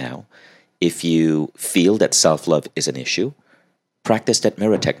this right now, If you feel that self-love is an issue, practice that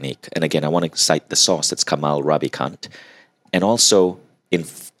mirror technique. And again, I want to cite the source. That's Kamal Ravikant. And also in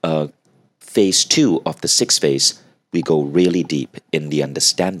phase 2 of the 6 phase, we go really deep in the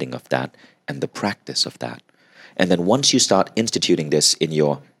understanding of that and the practice of that. And then once you start instituting this in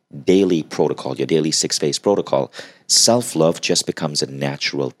your daily protocol, your daily 6 phase protocol, self-love just becomes a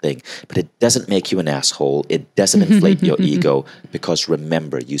natural thing. But it doesn't make you an asshole. It doesn't inflate your ego, because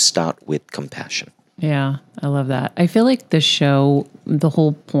remember, you start with compassion. Yeah, I love that. I feel like the show, the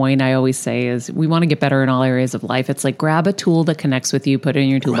whole point I always say is we want to get better in all areas of life. It's like grab a tool that connects with you, put it in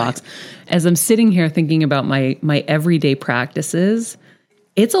your toolbox. Right. As I'm sitting here thinking about my everyday practices,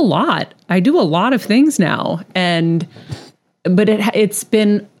 it's a lot. I do a lot of things now. But it's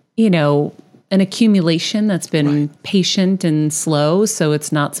been, an accumulation that's been patient and slow. So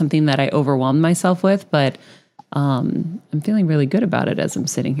it's not something that I overwhelmed myself with, but I'm feeling really good about it as I'm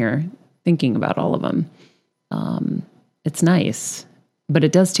sitting here thinking about all of them. It's nice, but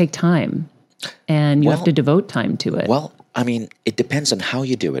it does take time, and you have to devote time to it. Well, I mean, it depends on how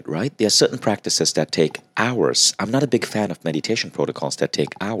you do it, right? There are certain practices that take hours. I'm not a big fan of meditation protocols that take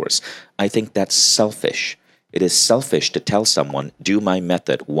hours. I think that's selfish. It is selfish to tell someone, do my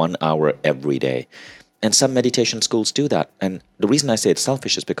method 1 hour every day. And some meditation schools do that. And the reason I say it's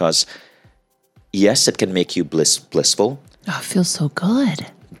selfish is because, yes, it can make you blissful. Oh, it feels so good.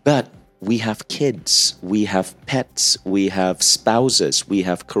 But we have kids, we have pets, we have spouses, we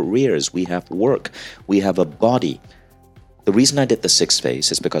have careers, we have work, we have a body. The reason I did the 6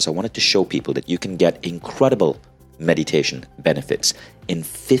 phase is because I wanted to show people that you can get incredible meditation benefits in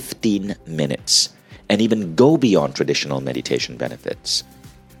 15 minutes and even go beyond traditional meditation benefits.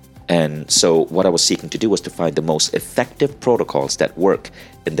 And so what I was seeking to do was to find the most effective protocols that work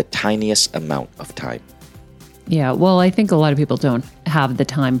in the tiniest amount of time. Yeah, well, I think a lot of people don't have the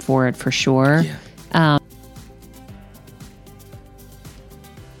time for it, for sure. Yeah.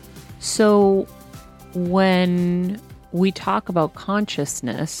 So when we talk about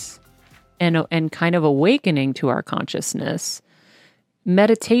consciousness and kind of awakening to our consciousness,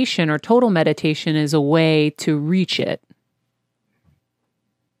 meditation or total meditation is a way to reach it.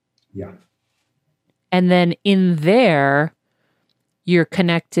 Yeah. And then in there, you're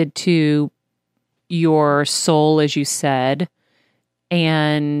connected to your soul, as you said,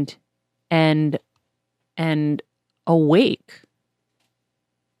 and awake,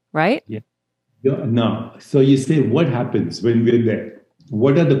 right? Yeah. Now, so you say, what happens when we're there?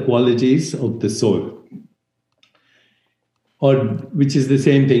 What are the qualities of the soul? Or, which is the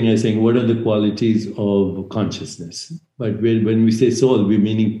same thing as saying, what are the qualities of consciousness? But when we say soul, we're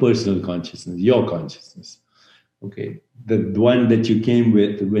meaning personal consciousness, your consciousness. Okay, the one that you came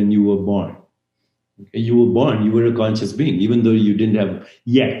with when you were born. Okay? You were born, you were a conscious being, even though you didn't have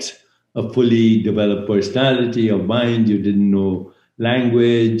yet a fully developed personality or mind, you didn't know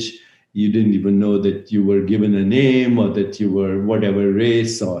language, you didn't even know that you were given a name or that you were whatever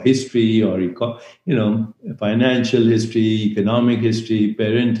race or history or, financial history, economic history,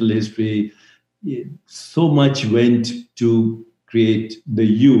 parental history. So much went to create the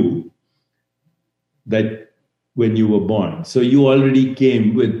you that when you were born. So you already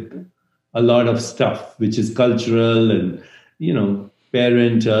came with a lot of stuff, which is cultural and,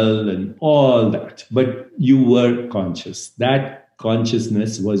 parental and all that. But you were conscious. That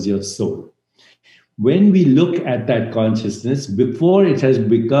consciousness was your soul. When we look at that consciousness, before it has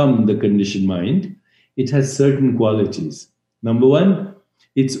become the conditioned mind, it has certain qualities. Number one,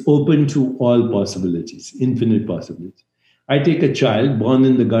 it's open to all possibilities, infinite possibilities. I take a child born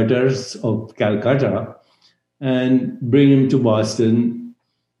in the gutters of Calcutta and bring him to Boston,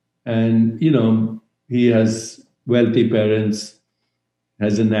 and, he has wealthy parents,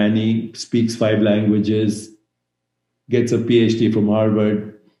 has a nanny, speaks 5 languages, gets a PhD from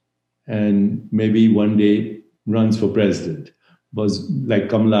Harvard, and maybe one day runs for president. Was like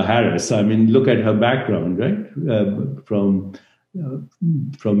Kamala Harris. I mean, look at her background, right? From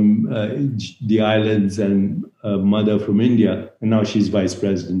the islands and a mother from India, and now she's vice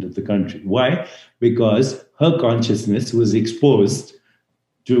president of the country. Why? Because her consciousness was exposed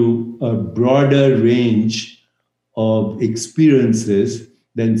to a broader range of experiences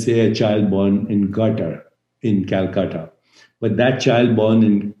than, say, a child born in gutter in Calcutta. But that child born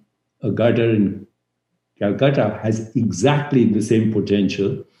in a gutter in Calcutta has exactly the same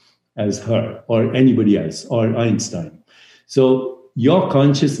potential as her or anybody else or Einstein. So your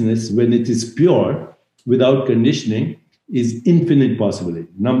consciousness, when it is pure, without conditioning, is infinite possibility,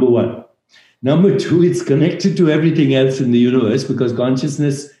 number one. Number two, it's connected to everything else in the universe because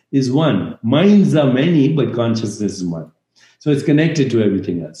consciousness is one. Minds are many, but consciousness is one. So it's connected to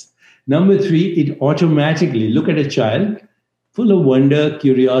everything else. Number three, it automatically, look at a child, full of wonder,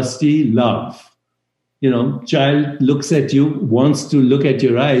 curiosity, love. Child looks at you, wants to look at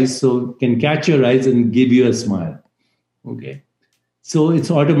your eyes, so can catch your eyes and give you a smile. Okay. So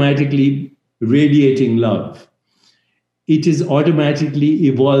it's automatically radiating love. It is automatically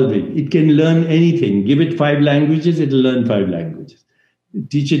evolving. It can learn anything. Give it 5 languages, it'll learn 5 languages.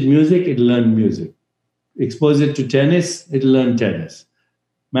 Teach it music, it'll learn music. Expose it to tennis, it'll learn tennis.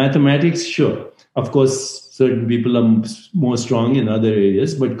 Mathematics, sure. Of course, certain people are more strong in other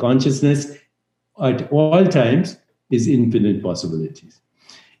areas, but consciousness at all times is infinite possibilities.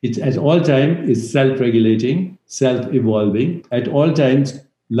 It at all times is self-regulating, self-evolving. At all times,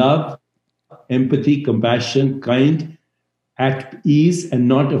 love, empathy, compassion, kind, at ease, and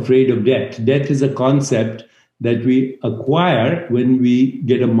not afraid of death. Death is a concept that we acquire when we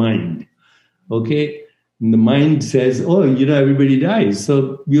get a mind. Okay? And the mind says, oh, everybody dies,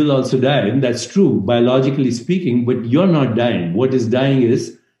 so you'll also die. And that's true, biologically speaking, but you're not dying. What is dying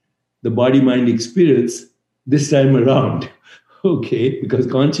is the body-mind experience this time around. Okay? Because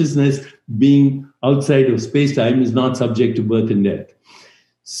consciousness being outside of space-time is not subject to birth and death.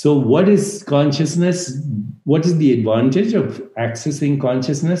 So what is consciousness? What is the advantage of accessing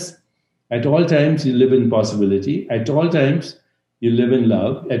consciousness? At all times, you live in possibility. At all times, you live in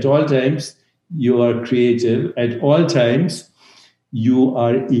love. At all times, you are creative. At all times, you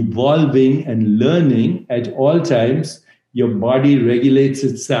are evolving and learning. At all times, your body regulates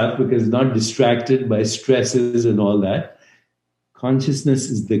itself because it's not distracted by stresses and all that. Consciousness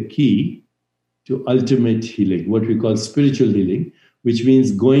is the key to ultimate healing, what we call spiritual healing, which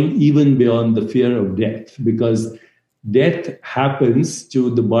means going even beyond the fear of death, because death happens to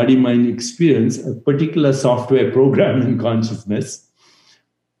the body-mind experience, a particular software program in consciousness.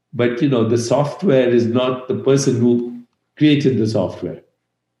 But, the software is not the person who created the software.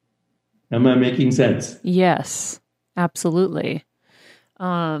 Am I making sense? Yes, absolutely.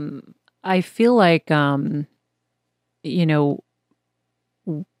 I feel like,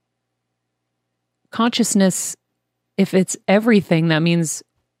 consciousness, if it's everything, that means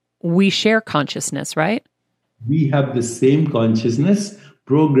we share consciousness, right? We have the same consciousness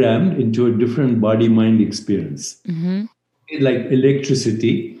programmed into a different body-mind experience. Mm-hmm. Like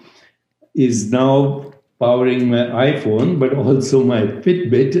electricity is now powering my iPhone, but also my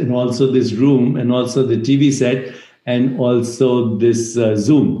Fitbit, and also this room, and also the TV set, and also this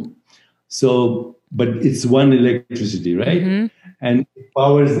Zoom. So, but it's one electricity, right? Mm-hmm. And it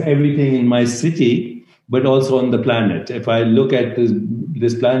powers everything in my city, but also on the planet. If I look at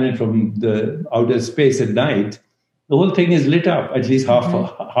this planet from the outer space at night, the whole thing is lit up. At least half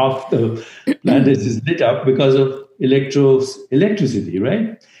the planet is lit up because of electricity,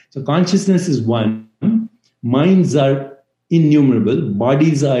 right? So consciousness is one. Minds are innumerable.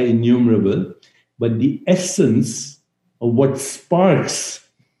 Bodies are innumerable. But the essence of what sparks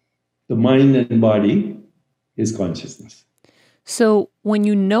the mind and body is consciousness. So when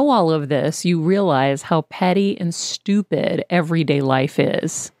you know all of this, you realize how petty and stupid everyday life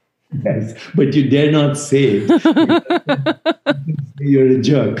is. Yes, but you dare not say it. You're a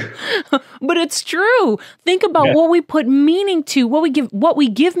jerk. But it's true. Think about what we put meaning to, what we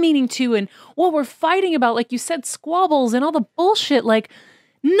give meaning to, and what we're fighting about. Like you said, squabbles and all the bullshit. Like,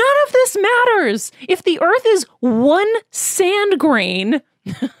 none of this matters. If the earth is one sand grain,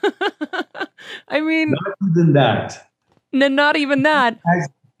 I mean, not even that. Not even that.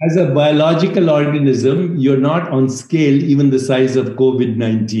 As a biological organism, you're not on scale even the size of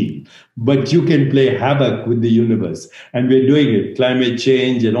COVID-19, but you can play havoc with the universe. And we're doing it. Climate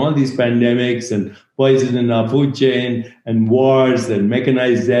change and all these pandemics and poison in our food chain and wars and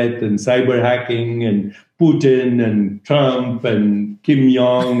mechanized death and cyber hacking and Putin and Trump and Kim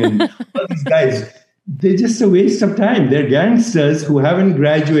Jong and all these guys. They're just a waste of time. They're gangsters who haven't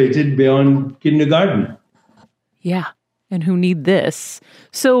graduated beyond kindergarten. Yeah. And who need this.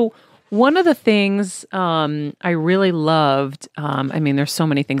 So one of the things I really loved, there's so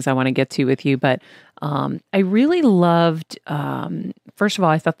many things I want to get to with you, but I really loved, first of all,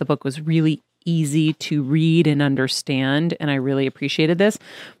 I thought the book was really easy to read and understand, and I really appreciated this.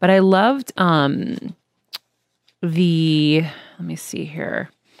 But I loved let me see here.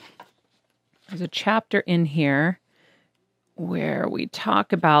 There's a chapter in here where we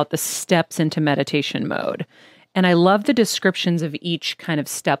talk about the steps into meditation mode. And I love the descriptions of each kind of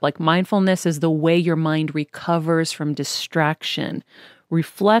step. Like mindfulness is the way your mind recovers from distraction.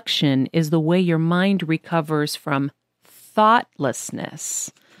 Reflection is the way your mind recovers from thoughtlessness.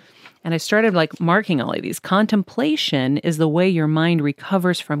 And I started marking all of these. Contemplation is the way your mind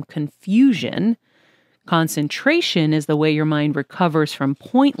recovers from confusion. Concentration is the way your mind recovers from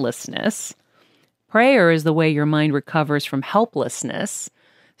pointlessness. Prayer is the way your mind recovers from helplessness.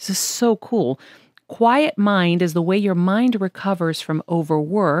 This is so cool. Quiet mind is the way your mind recovers from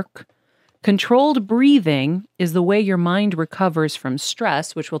overwork. Controlled breathing is the way your mind recovers from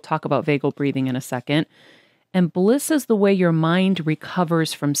stress, which we'll talk about vagal breathing in a second. And bliss is the way your mind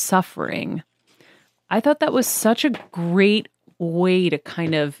recovers from suffering. I thought that was such a great way to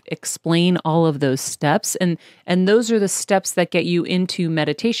kind of explain all of those steps. And those are the steps that get you into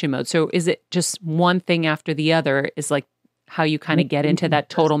meditation mode. So is it just one thing after the other is like how you kind of get into that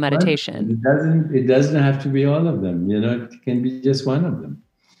total meditation? It doesn't have to be all of them. It can be just one of them.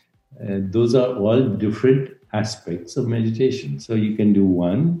 Those are all different aspects of meditation. So you can do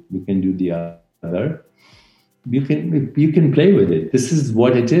one, you can do the other. You can play with it. This is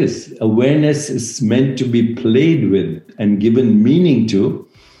what it is. Awareness is meant to be played with and given meaning to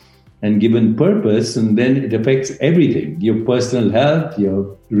and given purpose, and then it affects everything. Your personal health,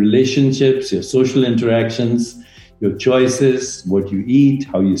 your relationships, your social interactions, your choices, what you eat,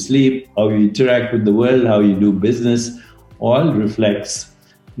 how you sleep, how you interact with the world, how you do business, all reflects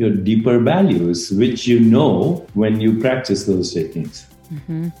your deeper values, which you know when you practice those techniques.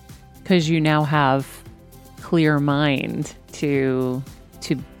 Because you now have clear mind to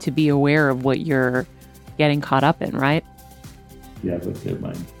be aware of what you're getting caught up in, right? Yeah, with clear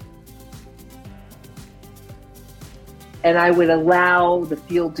mind. And I would allow the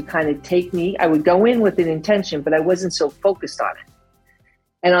field to kind of take me. I would go in with an intention, but I wasn't so focused on it.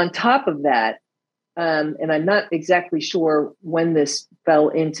 And on top of that, and I'm not exactly sure when this fell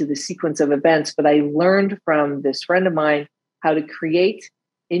into the sequence of events, but I learned from this friend of mine how to create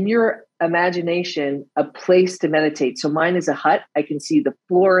in your imagination a place to meditate. So mine is a hut. I can see the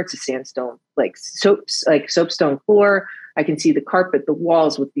floor. It's a sandstone, like soapstone floor. I can see the carpet, the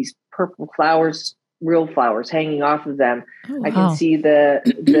walls with these purple flowers, real flowers hanging off of them. Oh, wow. I can see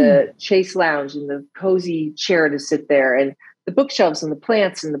the chase lounge and the cozy chair to sit there, and the bookshelves and the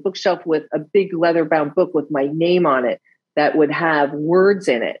plants, and the bookshelf with a big leather bound book with my name on it that would have words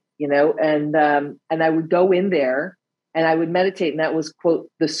in it, and I would go in there and I would meditate. And that was, quote,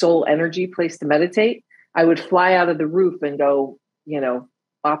 the soul energy place to meditate. I would fly out of the roof and go,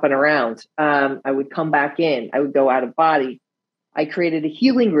 bopping around. I would come back in. I would go out of body. I created a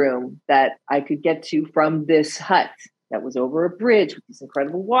healing room that I could get to from this hut that was over a bridge with these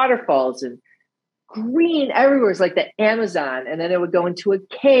incredible waterfalls and green everywhere. It's like the Amazon. And then I would go into a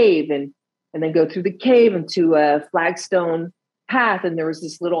cave and then go through the cave into a flagstone path. And there was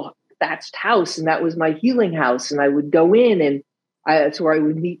this little thatched house, and that was my healing house. And I would go in, and that's where I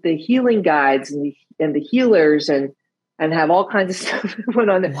would meet the healing guides and the healers and have all kinds of stuff that went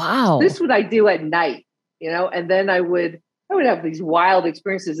on there. Wow. So this is what I do at night, and then I would have these wild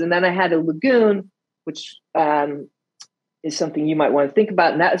experiences. And then I had a lagoon, which is something you might want to think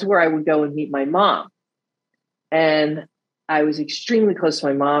about. And that is where I would go and meet my mom. And I was extremely close to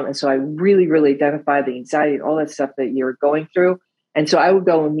my mom. And so I really, really identified the anxiety and all that stuff that you're going through. And so I would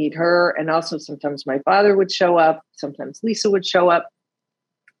go and meet her. And also sometimes my father would show up. Sometimes Lisa would show up.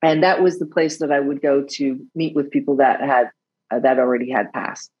 And that was the place that I would go to meet with people that already had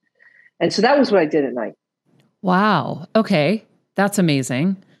passed. And so that was what I did at night. Wow. Okay. That's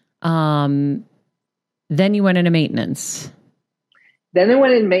amazing. Then you went into maintenance. Then I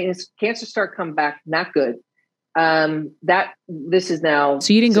went into maintenance. Cancer started coming back. Not good. This is now.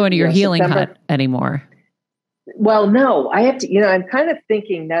 So you didn't go into your healing September. hut anymore. Well, no, I have to, I'm kind of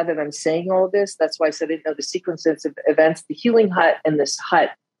thinking now that I'm saying all of this, that's why I said I didn't know the sequence of events. The healing hut and this hut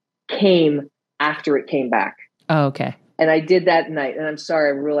came after it came back. Oh, okay. And I did that night. And I'm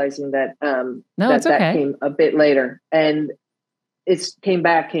sorry, I'm realizing that it's okay. that came a bit later. And it's came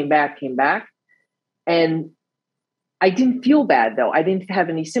back. And I didn't feel bad, though. I didn't have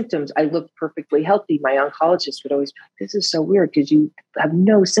any symptoms. I looked perfectly healthy. My oncologist would always be like, this is so weird because you have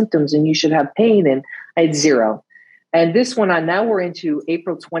no symptoms and you should have pain. And I had zero. And this went on. Now we're into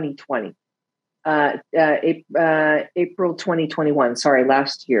April 2020. April 2021. Sorry,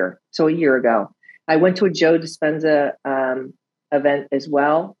 last year. So a year ago. I went to a Joe Dispenza event as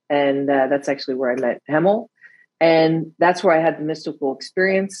well. And that's actually where I met Hemel. And that's where I had the mystical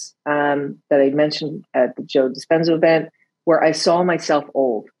experience that I mentioned at the Joe Dispenza event, where I saw myself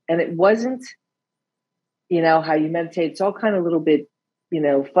old. And it wasn't, how you meditate. It's all kind of a little bit,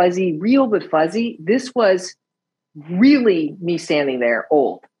 fuzzy, real but fuzzy. This was really me standing there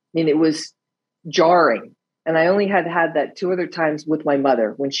old. I mean, it was jarring. And I only had that 2 other times with my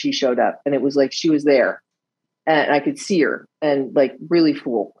mother when she showed up. And it was like she was there. And I could see her and like really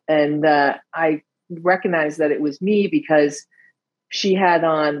full. And I recognized that it was me because she had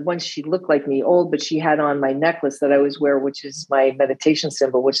on, once she looked like me, old, but she had on my necklace that I always wear, which is my meditation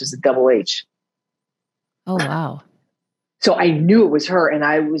symbol, which is a double H. Oh, wow. So I knew it was her, and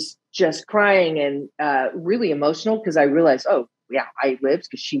I was just crying and really emotional because I realized, oh, yeah, I lived,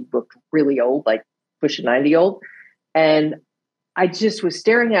 because she looked really old, like pushing 90 old. And I just was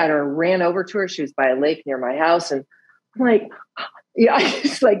staring at her and ran over to her. She was by a lake near my house. And I'm like, yeah, I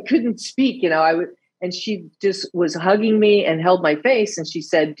just like couldn't speak, and she just was hugging me and held my face. And she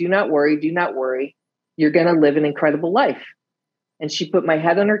said, do not worry. You're going to live an incredible life. And she put my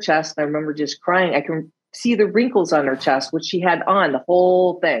head on her chest. And I remember just crying. I can see the wrinkles on her chest, which she had on the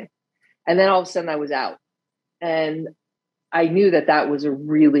whole thing. And then all of a sudden I was out. And I knew that that was a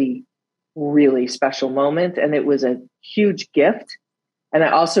really, really special moment. And it was a huge gift. And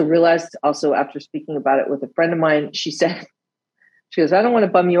I also realized, after speaking about it with a friend of mine, she goes, I don't want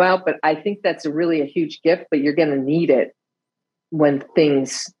to bum you out, but I think that's really a huge gift, but you're going to need it when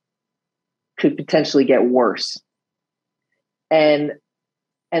things could potentially get worse. And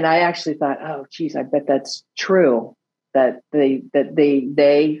I actually thought, oh, geez, I bet that's true. That they,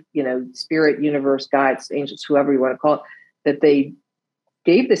 spirit, universe, guides, angels, whoever you want to call it, that they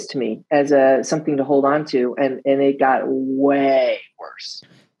gave this to me as something to hold on to. And it got way worse.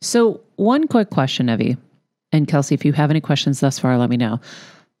 So one quick question, Evie, and Kelsey, if you have any questions thus far, let me know.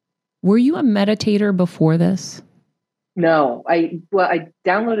 Were you a meditator before this? No, I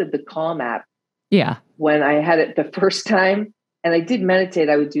downloaded the Calm app. Yeah. When I had it the first time, and I did meditate,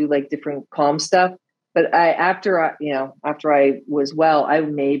 I would do like different calm stuff. But after I was well, I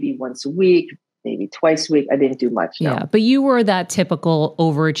maybe once a week, maybe twice a week. I didn't do much. No. Yeah. But you were that typical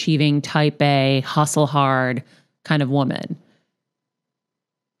overachieving type A, hustle hard kind of woman.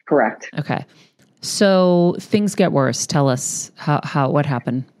 Correct. Okay. So things get worse. Tell us what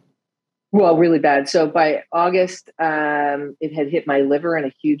happened. Well, really bad. So by August, it had hit my liver in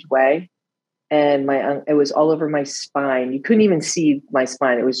a huge way. And it was all over my spine. You couldn't even see my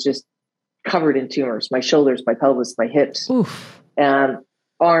spine. It was just covered in tumors. My shoulders, my pelvis, my hips. Oof.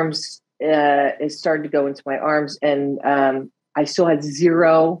 Arms, it started to go into my arms. And I still had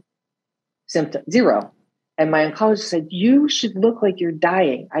zero symptoms, zero. And my oncologist said, you should look like you're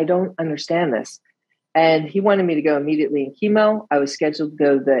dying. I don't understand this. And he wanted me to go immediately in chemo. I was scheduled to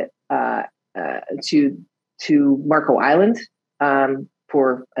go to Marco Island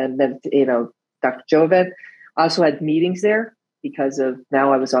for Dr. Joe event. I also had meetings there because of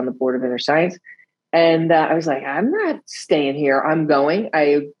now I was on the board of Inner Science. And I was like, I'm not staying here. I'm going.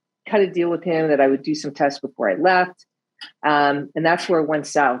 I cut a deal with him that I would do some tests before I left. And that's where it went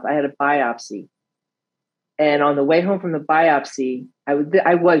south. I had a biopsy. And on the way home from the biopsy,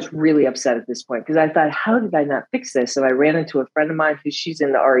 I was really upset at this point because I thought, how did I not fix this? And I ran into a friend of mine she's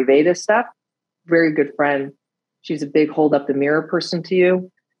in the Ayurveda stuff, very good friend. She's a big hold up the mirror person to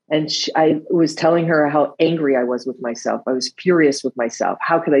you. And I was telling her how angry I was with myself. I was furious with myself.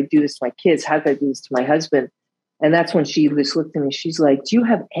 How could I do this to my kids? How could I do this to my husband? And that's when she just looked at me. She's like, do you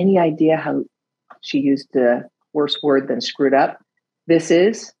have any idea how, she used the worse word than screwed up, this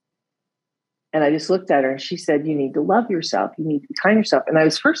is? And I just looked at her and she said, you need to love yourself. You need to be kind to yourself. And I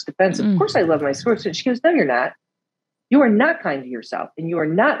was first defensive. Of course I love myself. And she goes, no, you're not. You are not kind to yourself and you are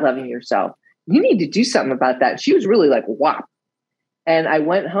not loving yourself. You need to do something about that. She was really like, wow. And I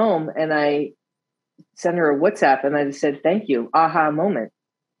went home and I sent her a WhatsApp and I just said, thank you. Aha moment.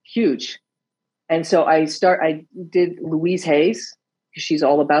 Huge. And so I did Louise Hay's because she's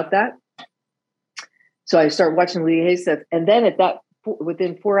all about that. So I started watching Louise Hay's stuff. And then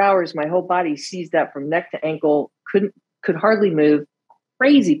within 4 hours, my whole body seized up from neck to ankle, could hardly move,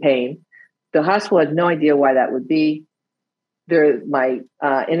 crazy pain. The hospital had no idea why that would be. My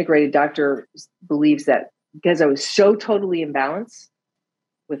integrated doctor believes that because I was so totally imbalanced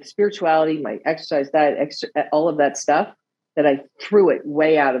with spirituality, my exercise, diet, all of that stuff, that I threw it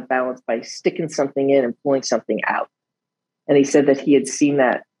way out of balance by sticking something in and pulling something out. And he said that he had seen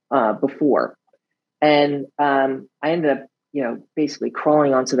that before. And I ended up, basically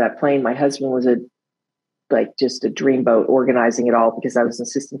crawling onto that plane. My husband was just a dreamboat organizing it all because I was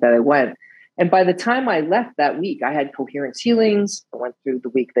insistent that I went. And by the time I left that week, I had coherence healings. I went through the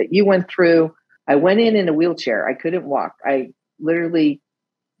week that you went through. I went in a wheelchair. I couldn't walk.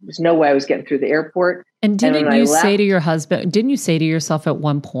 There's no way I was getting through the airport. And didn't you say to your husband, didn't you say to yourself at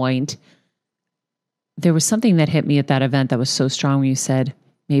one point, there was something that hit me at that event that was so strong when you said,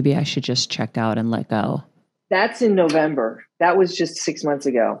 maybe I should just check out and let go? That's in November. That was just 6 months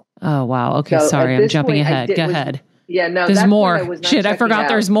ago. Oh, wow. Okay. So sorry. I'm jumping ahead. Go ahead. Yeah, no, there's more. Shit, I forgot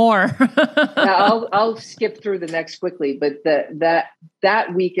there's more. I'll skip through the next quickly, but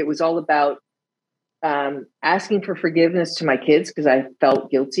that week it was all about asking for forgiveness to my kids because I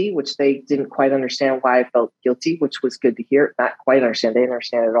felt guilty, which they didn't quite understand why I felt guilty, which was good to hear. Not quite understand. They didn't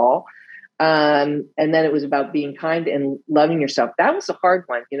understand at all. And then it was about being kind and loving yourself. That was a hard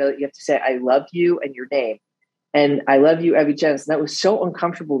one. You have to say, I love you and your name. And I love you, Evie Jennings. That was so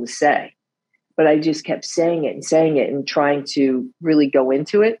uncomfortable to say, but I just kept saying it and trying to really go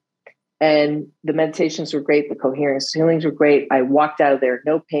into it. And the meditations were great. The coherence healings were great. I walked out of there.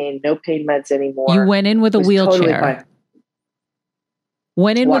 No pain meds anymore. You went in with a wheelchair. Totally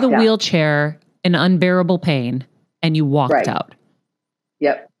went in with a wheelchair, in unbearable pain, and you walked out.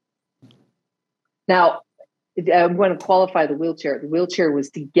 Yep. Now, I'm going to qualify the wheelchair. The wheelchair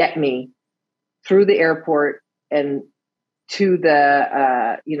was to get me through the airport and to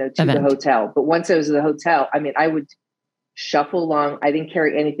the, the hotel. But once I was at the hotel, I would shuffle along. I didn't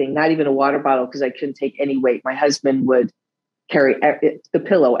carry anything, not even a water bottle, because I couldn't take any weight. My husband would carry the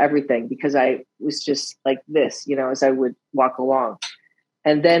pillow, everything, because I was just like this, as I would walk along.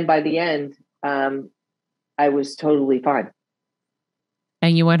 And then by the end, I was totally fine.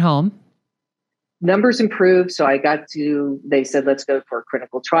 And you went home? Numbers improved. So they said, let's go for a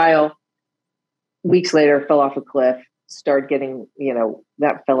clinical trial. Weeks later, fell off a cliff, started getting,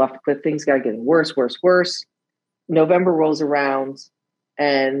 that fell off the cliff. Things got getting worse. November rolls around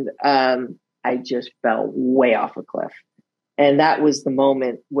and I just fell way off a cliff. And that was the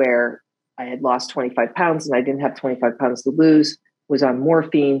moment where I had lost 25 pounds and I didn't have 25 pounds to lose, was on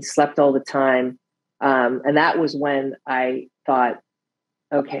morphine, slept all the time. And that was when I thought,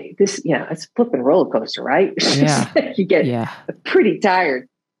 okay, it's a flipping roller coaster, right? Yeah. You get pretty tired.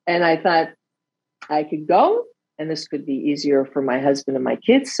 And I thought I could go and this could be easier for my husband and my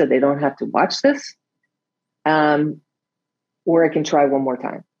kids so they don't have to watch this. Or I can try one more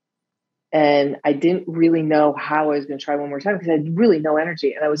time. And I didn't really know how I was going to try one more time because I had really no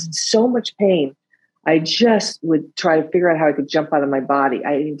energy and I was in so much pain. I just would try to figure out how I could jump out of my body.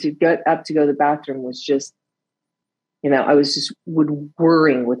 To get up to go to the bathroom was just, I was just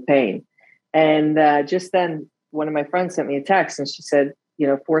whirring with pain. And just then one of my friends sent me a text and she said,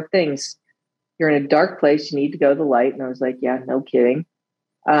 4 things. You're in a dark place. You need to go to the light. And I was like, yeah, no kidding.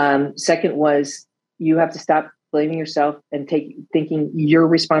 Second was, you have to stop blaming yourself and thinking you're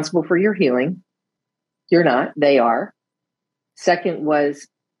responsible for your healing. You're not. They are. Second was,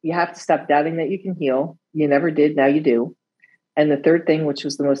 you have to stop doubting that you can heal. You never did. Now you do. And the third thing, which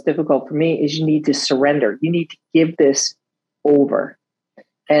was the most difficult for me, is you need to surrender. You need to give this over.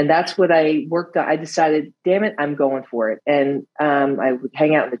 And that's what I worked on. I decided, damn it, I'm going for it. And I would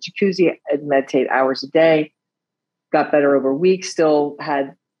hang out in the jacuzzi and meditate hours a day. Got better over weeks.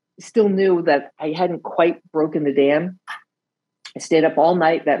 Still knew that I hadn't quite broken the dam. I stayed up all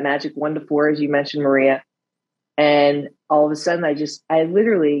night, that magic 1 to 4, as you mentioned, Maria. And all of a sudden I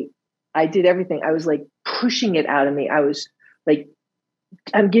did everything. I was like pushing it out of me. I was like,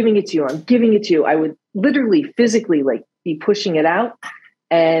 I'm giving it to you. I'm giving it to you. I would literally physically be pushing it out.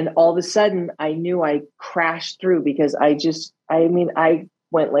 And all of a sudden I knew I crashed through because I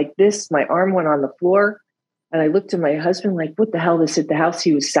went like this. My arm went on the floor. And I looked at my husband like, what the hell? This at the house.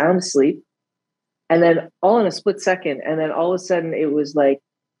 He was sound asleep. And then all in a split second. And then all of a sudden it was like,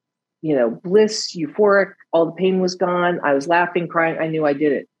 bliss, euphoric. All the pain was gone. I was laughing, crying. I knew I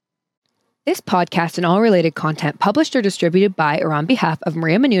did it. This podcast and all related content published or distributed by or on behalf of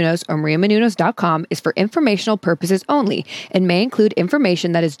Maria Menounos or mariamenounos.com is for informational purposes only and may include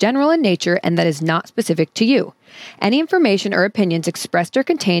information that is general in nature and that is not specific to you. Any information or opinions expressed or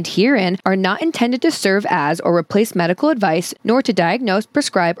contained herein are not intended to serve as or replace medical advice, nor to diagnose,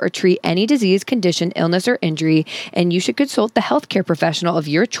 prescribe, or treat any disease, condition, illness, or injury, and you should consult the healthcare professional of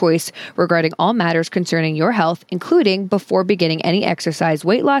your choice regarding all matters concerning your health, including before beginning any exercise,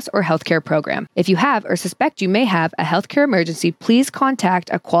 weight loss, or healthcare program. If you have or suspect you may have a healthcare emergency, please contact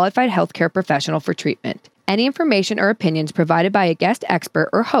a qualified healthcare professional for treatment. Any information or opinions provided by a guest expert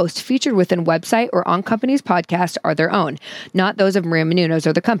or host featured within website or on company's podcast are their own, not those of Maria Menounos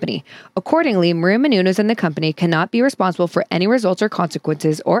or the company. Accordingly, Maria Menounos and the company cannot be responsible for any results or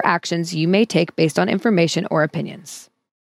consequences or actions you may take based on information or opinions.